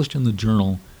Orgasms, published in the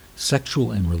journal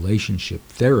Sexual and Relationship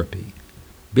Therapy,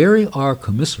 Barry R.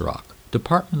 Komisaruk,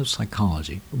 Department of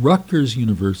Psychology, Rutgers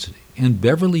University, and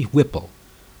Beverly Whipple,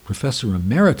 Professor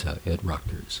Emerita at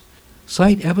Rutgers,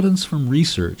 cite evidence from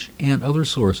research and other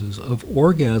sources of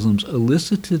orgasms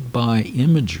elicited by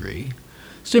imagery,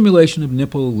 stimulation of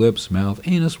nipple, lips, mouth,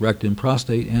 anus, rectum,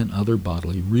 prostate, and other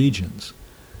bodily regions.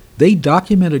 They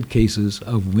documented cases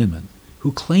of women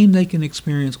who claim they can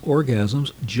experience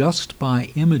orgasms just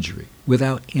by imagery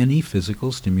without any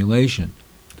physical stimulation.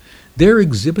 Their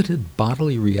exhibited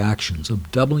bodily reactions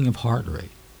of doubling of heart rate,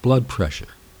 blood pressure,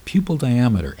 pupil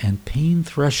diameter, and pain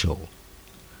threshold,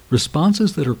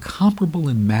 responses that are comparable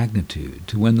in magnitude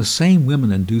to when the same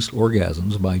women induced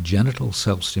orgasms by genital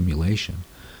self-stimulation,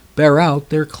 bear out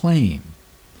their claim.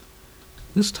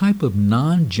 This type of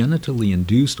non-genitally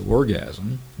induced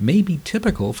orgasm may be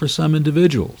typical for some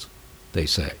individuals, they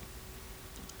say.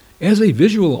 As a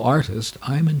visual artist,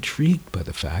 I am intrigued by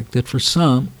the fact that for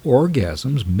some,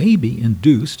 orgasms may be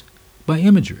induced by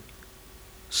imagery,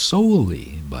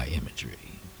 solely by imagery.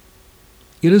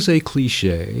 It is a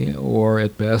cliché, or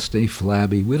at best a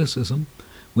flabby witticism,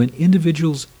 when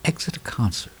individuals exit a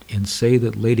concert and say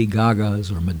that Lady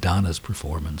Gaga's or Madonna's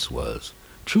performance was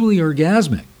truly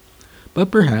orgasmic, but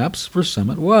perhaps for some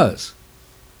it was.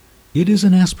 It is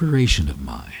an aspiration of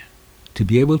mine to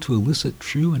be able to elicit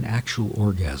true and actual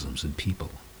orgasms in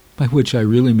people, by which I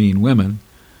really mean women,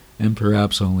 and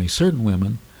perhaps only certain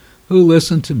women, who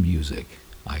listen to music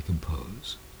I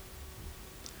compose.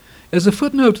 As a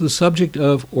footnote to the subject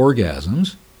of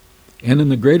orgasms, and in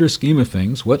the greater scheme of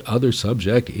things, what other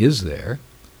subject is there,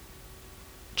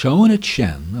 Choana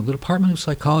Chen of the Department of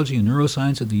Psychology and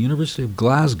Neuroscience at the University of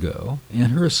Glasgow and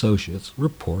her associates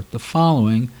report the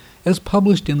following as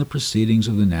published in the Proceedings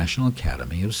of the National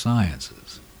Academy of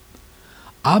Sciences.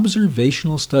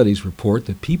 Observational studies report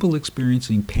that people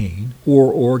experiencing pain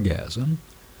or orgasm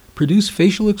produce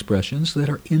facial expressions that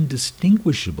are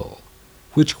indistinguishable,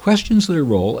 which questions their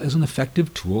role as an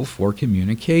effective tool for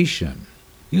communication.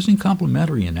 Using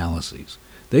complementary analyses,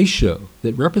 they show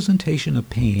that representation of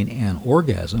pain and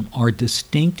orgasm are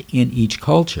distinct in each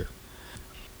culture.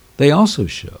 They also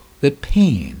show that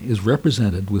pain is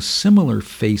represented with similar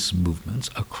face movements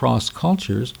across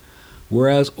cultures,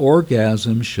 whereas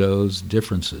orgasm shows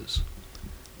differences.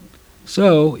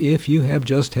 So, if you have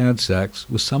just had sex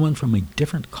with someone from a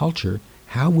different culture,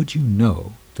 how would you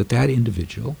know that that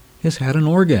individual has had an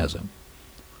orgasm?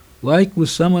 Like with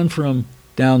someone from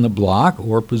down the block,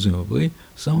 or presumably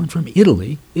someone from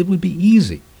Italy, it would be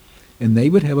easy, and they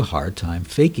would have a hard time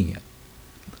faking it.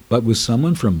 But with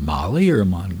someone from Mali or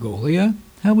Mongolia,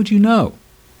 how would you know?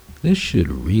 This should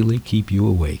really keep you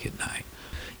awake at night.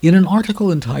 In an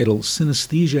article entitled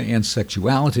Synesthesia and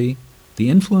Sexuality, The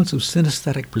Influence of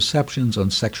Synesthetic Perceptions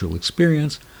on Sexual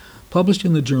Experience, published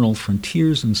in the journal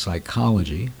Frontiers in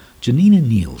Psychology, Janina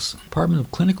Nielsen, Department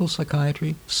of Clinical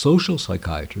Psychiatry, Social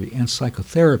Psychiatry, and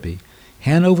Psychotherapy,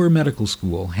 Hanover Medical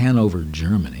School, Hanover,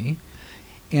 Germany,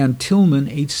 and Tillman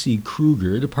H.C.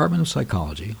 Kruger, Department of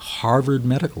Psychology, Harvard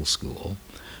Medical School,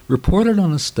 reported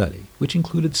on a study which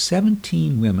included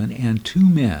 17 women and 2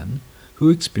 men who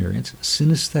experienced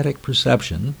synesthetic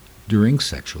perception during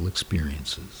sexual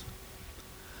experiences.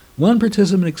 One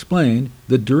participant explained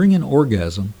that during an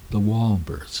orgasm, the wall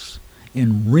bursts,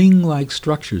 and ring-like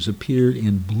structures appeared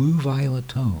in blue-violet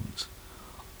tones.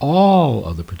 All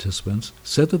of the participants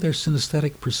said that their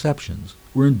synesthetic perceptions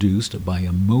were induced by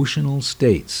emotional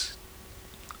states.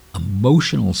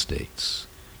 Emotional states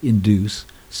induce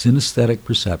synesthetic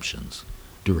perceptions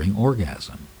during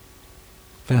orgasm.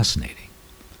 Fascinating.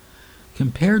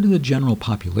 Compared to the general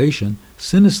population,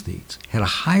 synesthetes had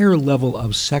a higher level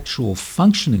of sexual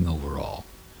functioning overall.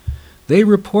 They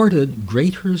reported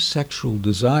greater sexual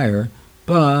desire,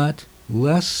 but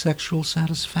less sexual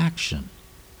satisfaction.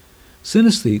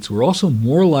 Synesthetes were also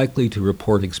more likely to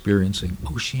report experiencing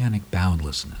oceanic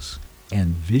boundlessness and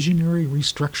visionary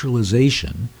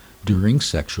restructuralization during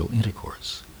sexual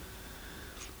intercourse.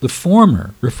 The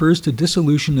former refers to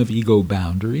dissolution of ego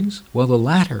boundaries, while the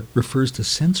latter refers to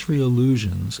sensory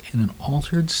illusions and an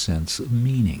altered sense of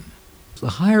meaning.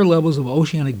 The higher levels of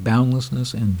oceanic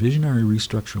boundlessness and visionary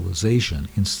restructuralization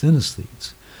in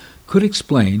synesthetes could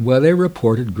explain why they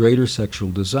reported greater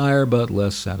sexual desire but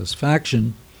less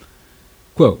satisfaction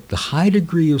Quote, the high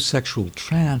degree of sexual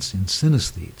trance in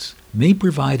synesthetes may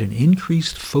provide an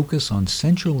increased focus on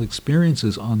sensual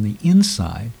experiences on the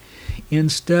inside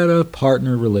instead of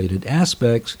partner-related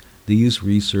aspects, these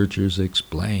researchers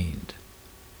explained.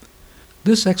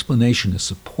 This explanation is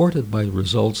supported by the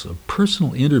results of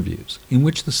personal interviews in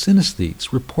which the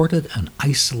synesthetes reported an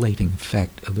isolating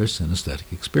effect of their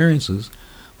synesthetic experiences,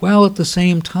 while at the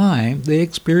same time they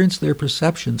experienced their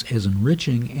perceptions as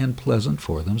enriching and pleasant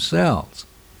for themselves.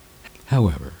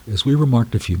 However, as we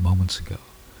remarked a few moments ago,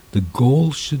 the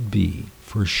goal should be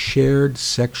for shared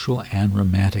sexual and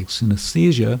romantic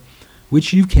synesthesia,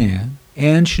 which you can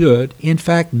and should, in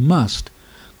fact must,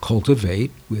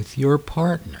 cultivate with your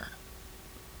partner.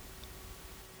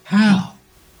 How?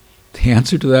 The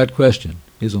answer to that question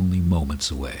is only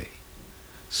moments away.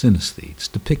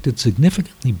 Synesthetes depicted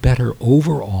significantly better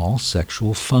overall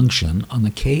sexual function on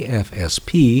the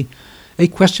KFSP, a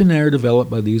questionnaire developed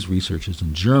by these researchers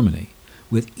in Germany,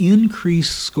 with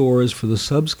increased scores for the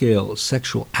subscale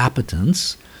sexual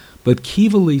appetence, but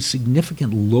keyfully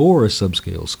significant lower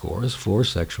subscale scores for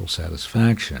sexual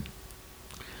satisfaction.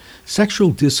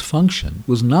 Sexual dysfunction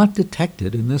was not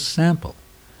detected in this sample.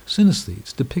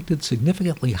 Synesthetes depicted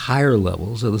significantly higher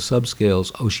levels of the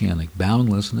subscales oceanic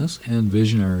boundlessness and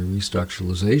visionary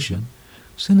restructuralization.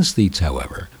 Synesthetes,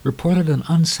 however, reported an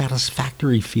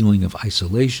unsatisfactory feeling of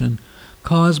isolation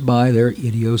caused by their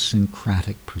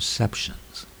idiosyncratic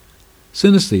perceptions.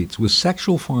 Synesthetes with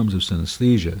sexual forms of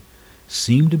synesthesia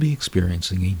seem to be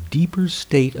experiencing a deeper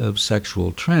state of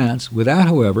sexual trance without,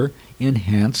 however,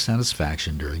 enhanced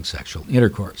satisfaction during sexual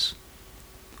intercourse.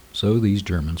 So these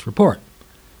Germans report.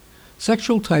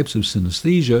 Sexual types of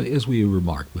synesthesia, as we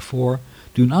remarked before,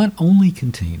 do not only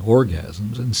contain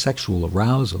orgasms and sexual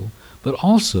arousal, but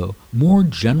also more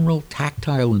general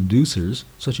tactile inducers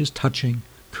such as touching,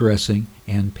 caressing,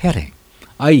 and petting,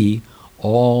 i.e.,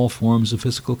 all forms of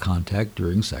physical contact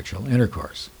during sexual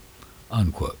intercourse.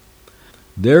 Unquote.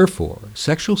 Therefore,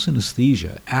 sexual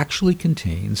synesthesia actually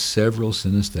contains several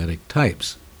synesthetic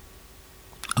types.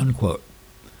 Unquote.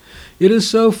 It is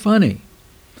so funny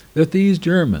that these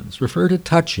Germans refer to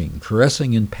touching,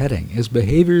 caressing, and petting as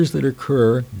behaviors that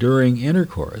occur during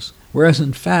intercourse, whereas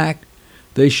in fact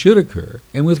they should occur,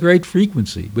 and with great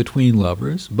frequency, between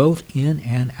lovers, both in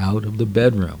and out of the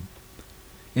bedroom.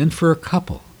 And for a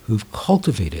couple who've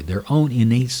cultivated their own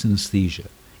innate synesthesia,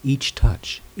 each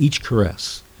touch, each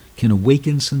caress, can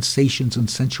awaken sensations and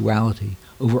sensuality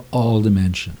over all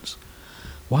dimensions.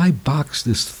 Why box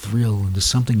this thrill into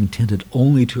something intended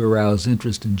only to arouse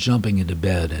interest in jumping into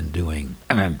bed and doing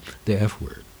the F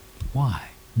word?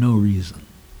 Why? No reason.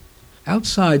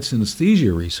 Outside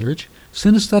synesthesia research,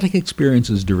 synesthetic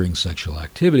experiences during sexual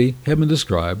activity have been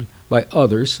described by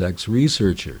other sex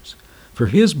researchers. For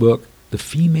his book, The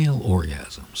Female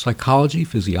Orgasm, Psychology,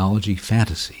 Physiology,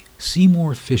 Fantasy,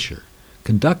 Seymour Fisher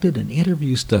conducted an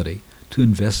interview study to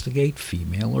investigate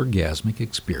female orgasmic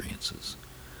experiences.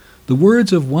 The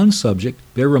words of one subject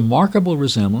bear remarkable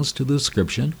resemblance to the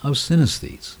description of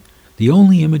synesthetes. The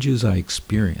only images I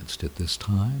experienced at this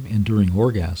time and during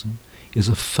orgasm is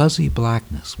a fuzzy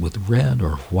blackness with red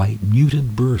or white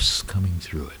muted bursts coming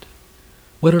through it.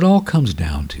 What it all comes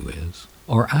down to is,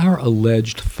 are our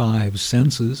alleged 5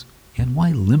 senses, and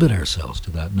why limit ourselves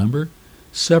to that number,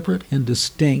 separate and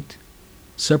distinct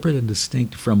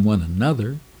from one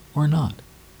another, or not?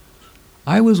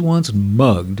 I was once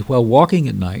mugged while walking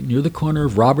at night near the corner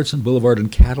of Robertson Boulevard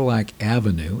and Cadillac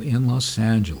Avenue in Los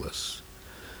Angeles.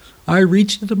 I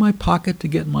reached into my pocket to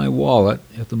get my wallet,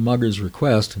 at the mugger's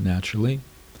request, naturally,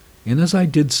 and as I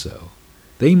did so,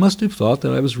 they must have thought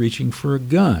that I was reaching for a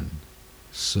gun.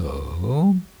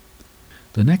 So,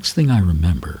 the next thing I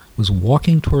remember was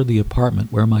walking toward the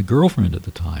apartment where my girlfriend at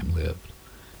the time lived.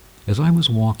 As I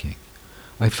was walking,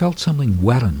 I felt something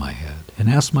wet on my head and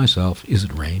asked myself, is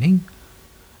it raining?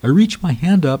 I reached my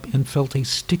hand up and felt a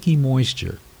sticky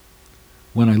moisture.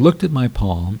 When I looked at my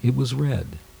palm, it was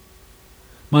red.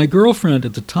 My girlfriend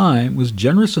at the time was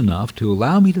generous enough to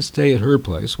allow me to stay at her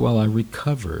place while I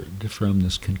recovered from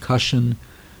this concussion,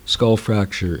 skull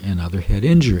fracture, and other head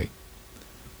injury.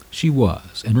 She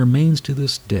was, and remains to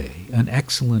this day, an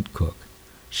excellent cook.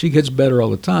 She gets better all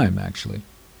the time, actually.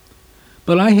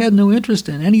 But I had no interest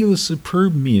in any of the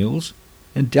superb meals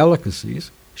and delicacies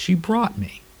she brought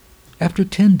me. After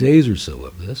 10 days or so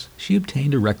of this, she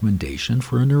obtained a recommendation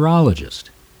for a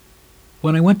neurologist.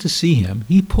 When I went to see him,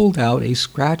 he pulled out a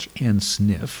scratch and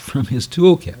sniff from his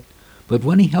toolkit, but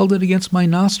when he held it against my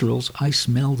nostrils, I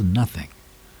smelled nothing.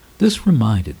 This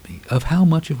reminded me of how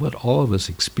much of what all of us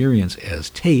experience as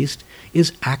taste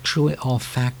is actually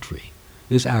olfactory,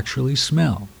 is actually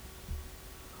smell.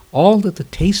 All that the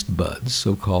taste buds,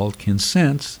 so-called, can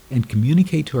sense and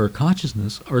communicate to our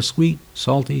consciousness are sweet,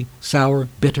 salty, sour,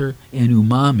 bitter, and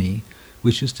umami,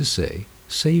 which is to say,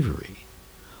 savory.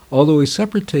 Although a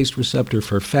separate taste receptor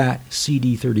for fat,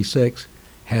 CD36,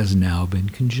 has now been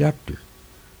conjectured.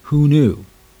 Who knew?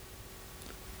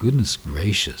 Goodness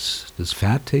gracious, does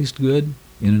fat taste good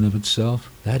in and of itself?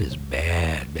 That is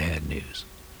bad, bad news.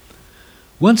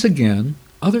 Once again,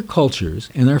 other cultures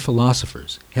and their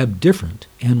philosophers have different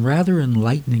and rather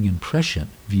enlightening and prescient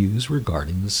views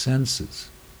regarding the senses.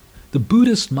 The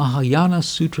Buddhist Mahayana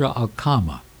Sutra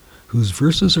Alkama, whose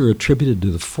verses are attributed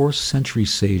to the 4th century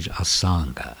sage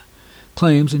Asanga,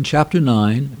 claims in chapter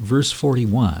 9, verse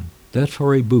 41, that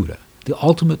for a Buddha, the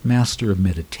ultimate master of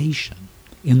meditation,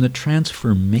 in the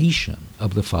transformation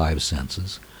of the 5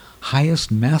 senses,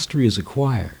 highest mastery is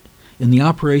acquired in the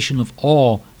operation of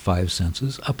all 5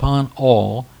 senses upon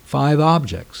all 5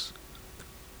 objects.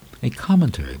 A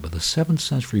commentary by the 7th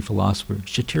century philosopher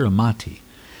Chittiramati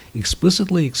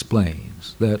explicitly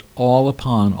explains that all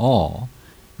upon all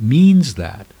means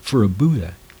that, for a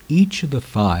Buddha, each of the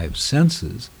 5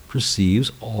 senses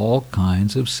perceives all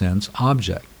kinds of sense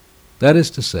objects. That is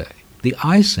to say, the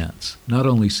eye sense not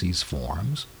only sees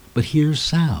forms, but hears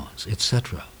sounds,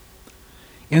 etc.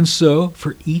 And so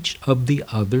for each of the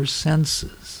other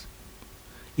senses.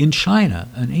 In China,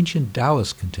 an ancient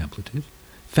Taoist contemplative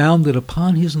found that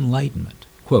upon his enlightenment,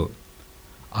 quote,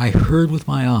 I heard with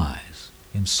my eyes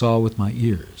and saw with my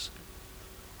ears.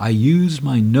 I used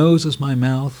my nose as my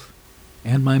mouth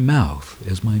and my mouth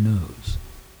as my nose.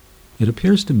 It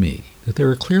appears to me that there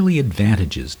are clearly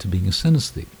advantages to being a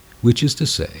synesthete, which is to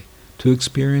say, to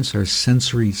experience our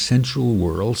sensory sensual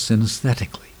world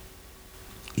synesthetically.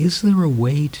 Is there a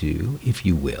way to, if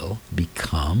you will,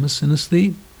 become a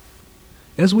synesthete?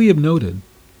 As we have noted,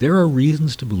 there are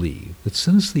reasons to believe that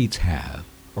synesthetes have,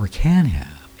 or can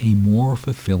have, a more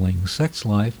fulfilling sex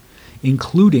life,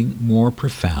 including more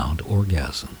profound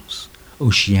orgasms,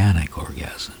 oceanic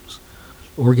orgasms,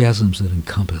 orgasms that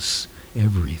encompass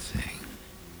everything,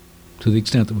 to the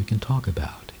extent that we can talk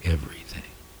about everything.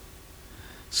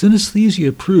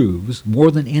 Synesthesia proves,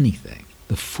 more than anything,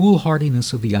 the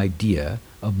foolhardiness of the idea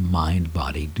of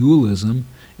mind-body dualism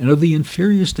and of the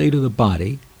inferior state of the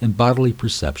body and bodily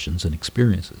perceptions and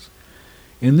experiences.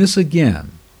 And this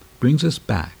again brings us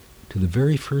back to the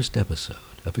very first episode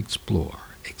of Explore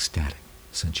Ecstatic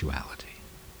Sensuality.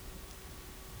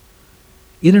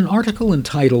 In an article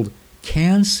entitled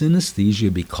Can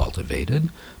Synesthesia Be Cultivated?,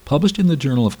 published in the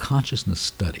Journal of Consciousness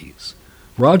Studies,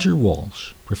 Roger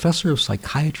Walsh, professor of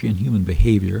psychiatry and human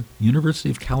behavior, University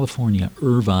of California,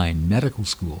 Irvine Medical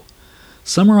School,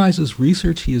 summarizes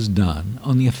research he has done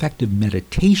on the effect of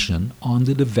meditation on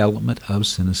the development of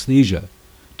synesthesia.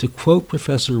 To quote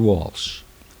Professor Walsh,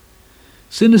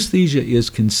 synesthesia is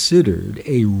considered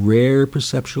a rare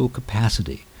perceptual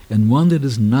capacity and one that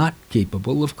is not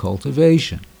capable of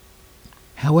cultivation.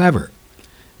 However,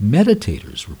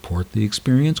 meditators report the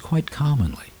experience quite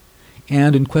commonly,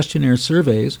 and in questionnaire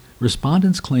surveys,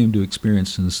 respondents claim to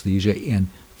experience synesthesia in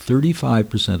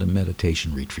 35% of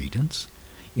meditation retreatants,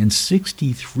 in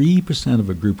 63% of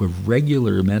a group of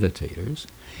regular meditators,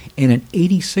 and in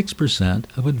 86%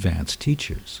 of advanced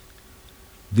teachers.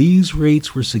 These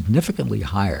rates were significantly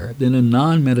higher than in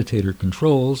non-meditator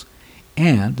controls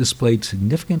and displayed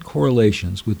significant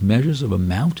correlations with measures of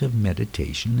amount of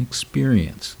meditation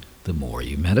experience. The more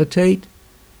you meditate,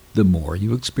 the more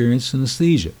you experience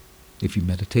synesthesia. If you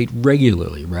meditate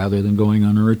regularly rather than going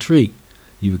on a retreat,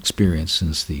 you experience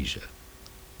synesthesia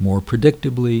more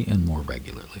predictably and more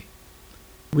regularly.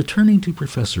 Returning to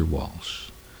Professor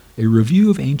Walsh, a review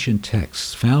of ancient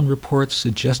texts found reports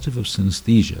suggestive of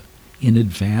synesthesia in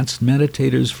advanced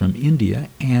meditators from India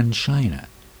and China.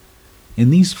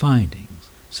 And these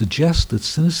findings suggest that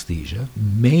synesthesia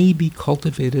may be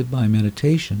cultivated by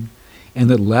meditation and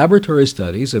that laboratory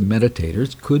studies of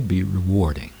meditators could be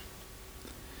rewarding.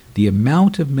 The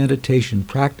amount of meditation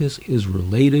practice is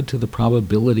related to the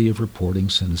probability of reporting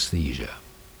synesthesia.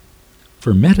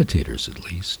 For meditators,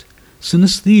 at least,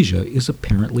 synesthesia is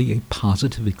apparently a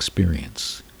positive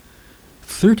experience.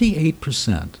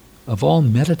 38% of all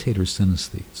meditator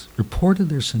synesthetes reported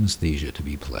their synesthesia to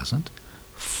be pleasant,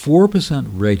 4%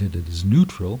 rated it as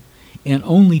neutral, and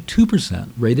only 2%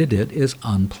 rated it as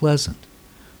unpleasant.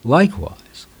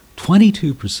 Likewise,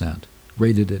 22%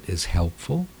 rated it as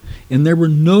helpful, and there were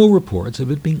no reports of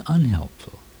it being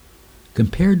unhelpful.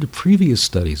 Compared to previous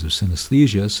studies of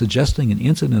synesthesia suggesting an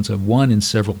incidence of 1 in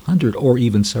several hundred or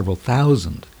even several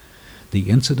thousand, the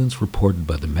incidence reported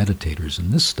by the meditators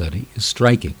in this study is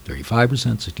striking: 35%,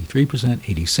 63%,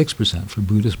 86% for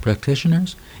Buddhist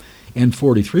practitioners, and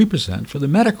 43% for the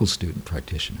medical student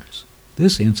practitioners.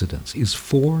 This incidence is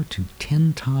 4 to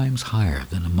 10 times higher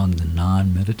than among the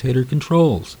non-meditator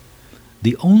controls.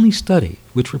 The only study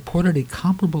which reported a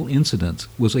comparable incidence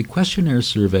was a questionnaire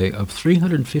survey of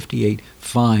 358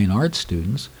 fine art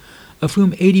students, of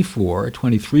whom 84,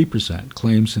 23%,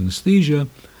 claimed synesthesia,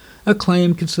 a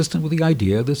claim consistent with the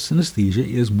idea that synesthesia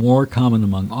is more common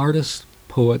among artists,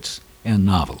 poets, and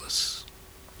novelists.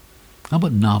 How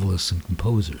about novelists and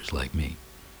composers like me?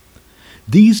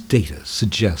 These data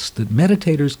suggest that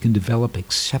meditators can develop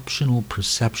exceptional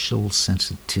perceptual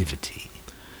sensitivity,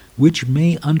 which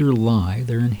may underlie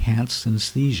their enhanced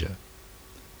synesthesia.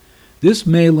 This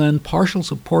may lend partial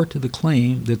support to the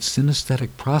claim that synesthetic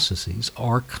processes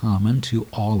are common to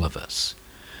all of us.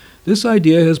 This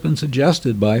idea has been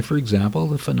suggested by, for example,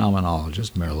 the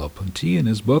phenomenologist Merleau-Ponty in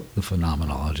his book The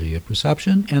Phenomenology of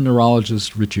Perception, and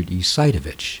neurologist Richard E.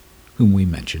 Seidovich, whom we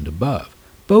mentioned above,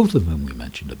 both of whom we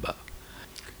mentioned above.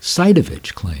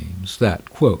 Seidovich claims that,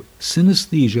 quote,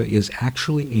 synesthesia is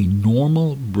actually a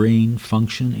normal brain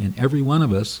function in every one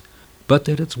of us, but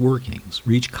that its workings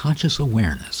reach conscious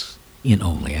awareness in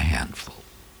only a handful,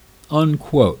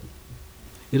 unquote.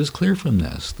 It is clear from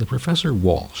this that Professor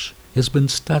Walsh has been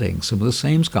studying some of the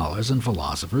same scholars and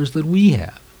philosophers that we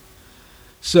have.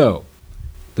 So,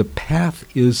 the path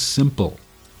is simple.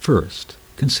 First,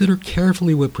 consider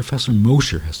carefully what Professor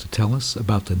Mosher has to tell us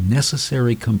about the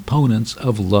necessary components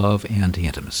of love and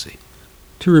intimacy.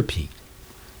 To repeat,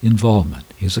 involvement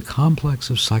is a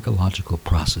complex of psychological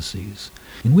processes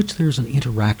in which there is an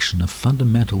interaction of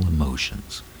fundamental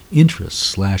emotions,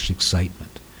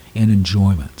 interest/excitement, and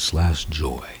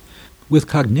enjoyment/joy, with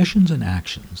cognitions and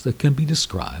actions that can be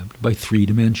described by 3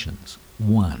 dimensions.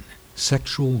 1.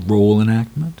 Sexual role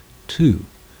enactment. 2.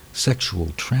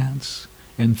 Sexual trance.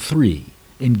 And 3.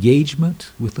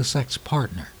 Engagement with the sex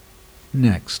partner.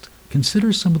 Next,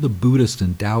 consider some of the Buddhist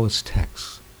and Taoist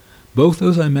texts, both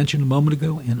those I mentioned a moment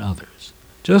ago and others.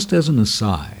 Just as an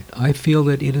aside, I feel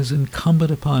that it is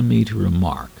incumbent upon me to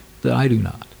remark that I do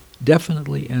not,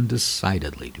 definitely and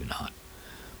decidedly do not,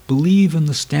 believe in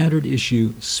the standard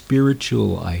issue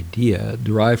spiritual idea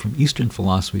derived from Eastern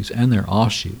philosophies and their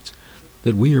offshoots,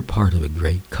 that we are part of a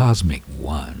great cosmic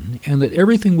one, and that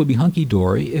everything will be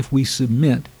hunky-dory if we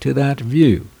submit to that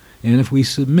view, and if we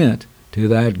submit to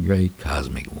that great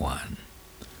cosmic one.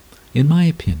 In my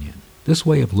opinion, this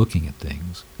way of looking at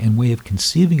things and way of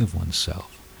conceiving of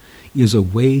oneself is a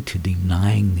way to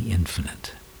denying the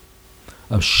infinite,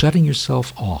 of shutting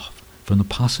yourself off from the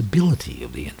possibility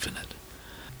of the infinite.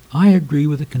 I agree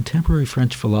with the contemporary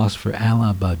French philosopher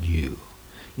Alain Badiou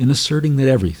in asserting that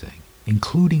everything,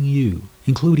 including you,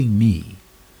 including me,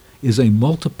 is a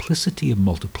multiplicity of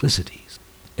multiplicities,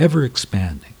 ever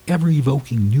expanding, ever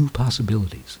evoking new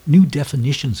possibilities, new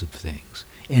definitions of things,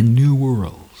 and new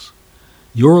worlds.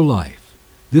 Your life,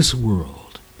 this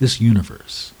world, this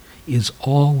universe, is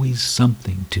always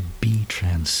something to be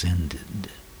transcended.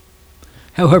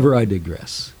 However, I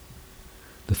digress.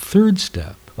 The third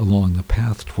step along the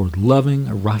path toward loving,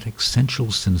 erotic, sensual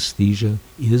synesthesia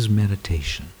is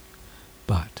meditation.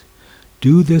 But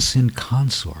do this in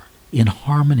consort, in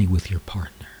harmony with your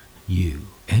partner. You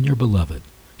and your beloved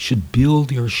should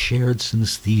build your shared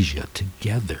synesthesia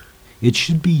together. It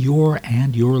should be your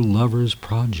and your lover's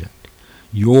project,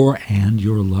 your and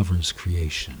your lover's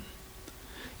creation.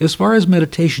 As far as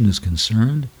meditation is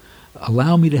concerned,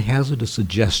 allow me to hazard a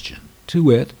suggestion, to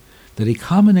wit, that a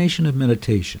combination of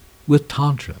meditation with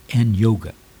Tantra and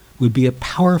yoga would be a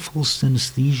powerful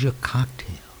synesthesia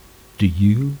cocktail. Do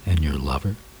you and your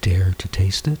lover dare to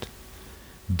taste it?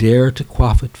 Dare to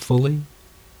quaff it fully?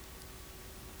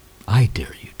 I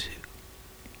dare you to.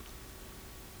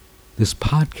 This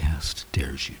podcast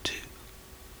dares you to.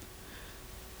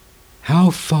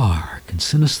 How far can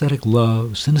synesthetic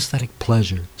love, synesthetic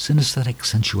pleasure, synesthetic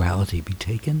sensuality be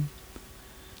taken?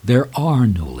 There are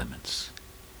no limits.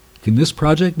 Can this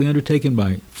project be undertaken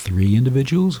by 3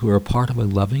 individuals who are part of a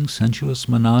loving, sensuous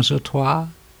ménage à trois?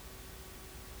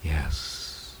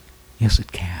 Yes. Yes,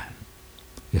 it can.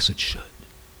 Yes, it should.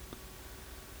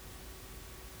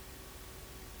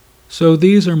 So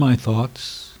these are my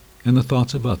thoughts and the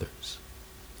thoughts of others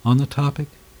on the topic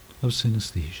of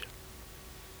synesthesia.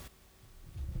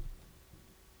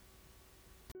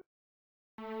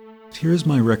 Here's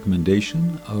my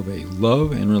recommendation of a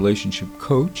love and relationship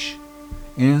coach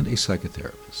and a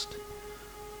psychotherapist.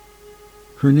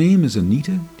 Her name is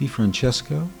Anita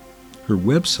DiFrancesco. Her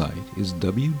website is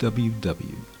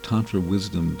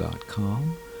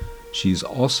www.tantrawisdom.com. She's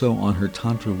also on her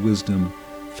Tantra Wisdom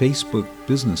Facebook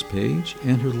business page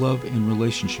and her Love and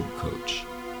Relationship Coach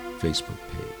Facebook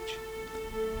page.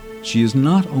 She is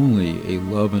not only a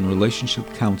love and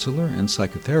relationship counselor and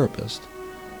psychotherapist,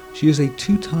 she is a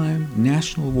 2-time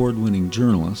National Award-winning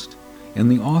journalist and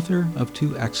the author of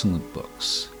 2 excellent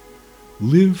books.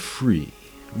 Live Free,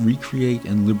 Recreate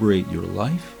and Liberate Your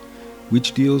Life,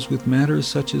 which deals with matters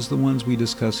such as the ones we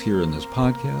discuss here in this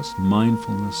podcast,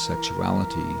 mindfulness,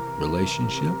 sexuality,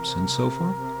 relationships, and so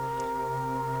forth.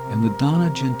 And the Donna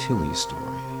Gentili story,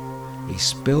 a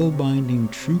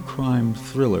spellbinding true crime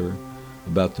thriller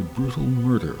about the brutal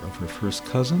murder of her first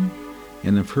cousin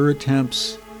and of her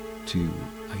attempts to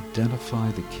identify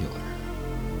the killer.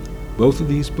 Both of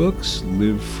these books,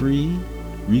 Live Free,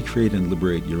 Recreate and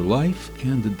Liberate Your Life,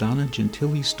 and the Donna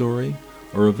Gentili story,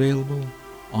 are available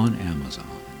on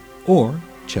Amazon, or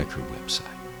check her website.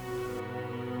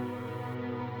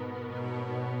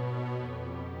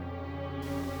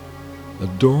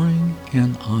 Adoring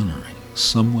and honoring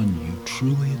someone you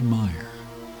truly admire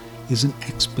is an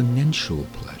exponential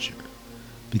pleasure,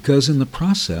 because in the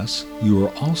process you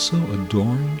are also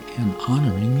adoring and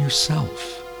honoring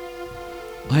yourself.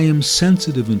 I am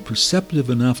sensitive and perceptive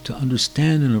enough to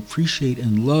understand and appreciate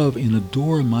and love and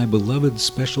adore my beloved's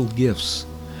special gifts,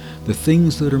 the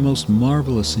things that are most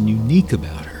marvelous and unique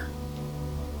about her.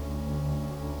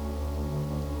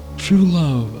 True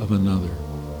love of another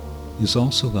is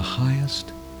also the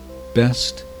highest,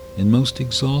 best, and most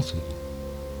exalted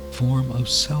form of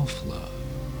self-love.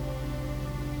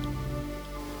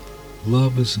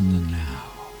 Love is in the now,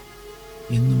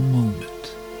 in the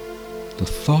moment. The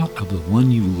thought of the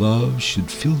one you love should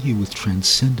fill you with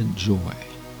transcendent joy.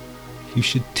 You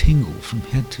should tingle from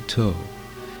head to toe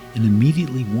and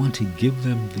immediately want to give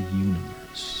them the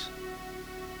universe.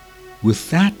 With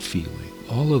that feeling,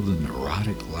 all of the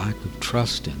neurotic lack of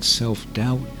trust and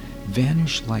self-doubt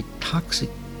vanish like toxic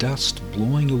dust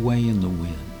blowing away in the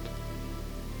wind.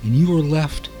 And you are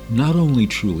left not only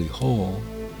truly whole,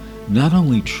 not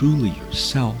only truly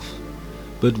yourself,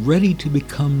 but ready to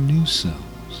become new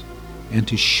selves and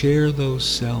to share those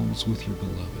selves with your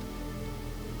beloved.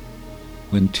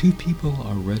 When 2 people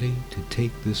are ready to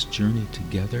take this journey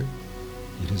together,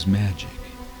 it is magic.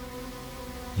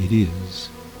 It is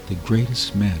the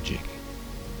greatest magic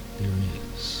there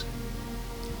is.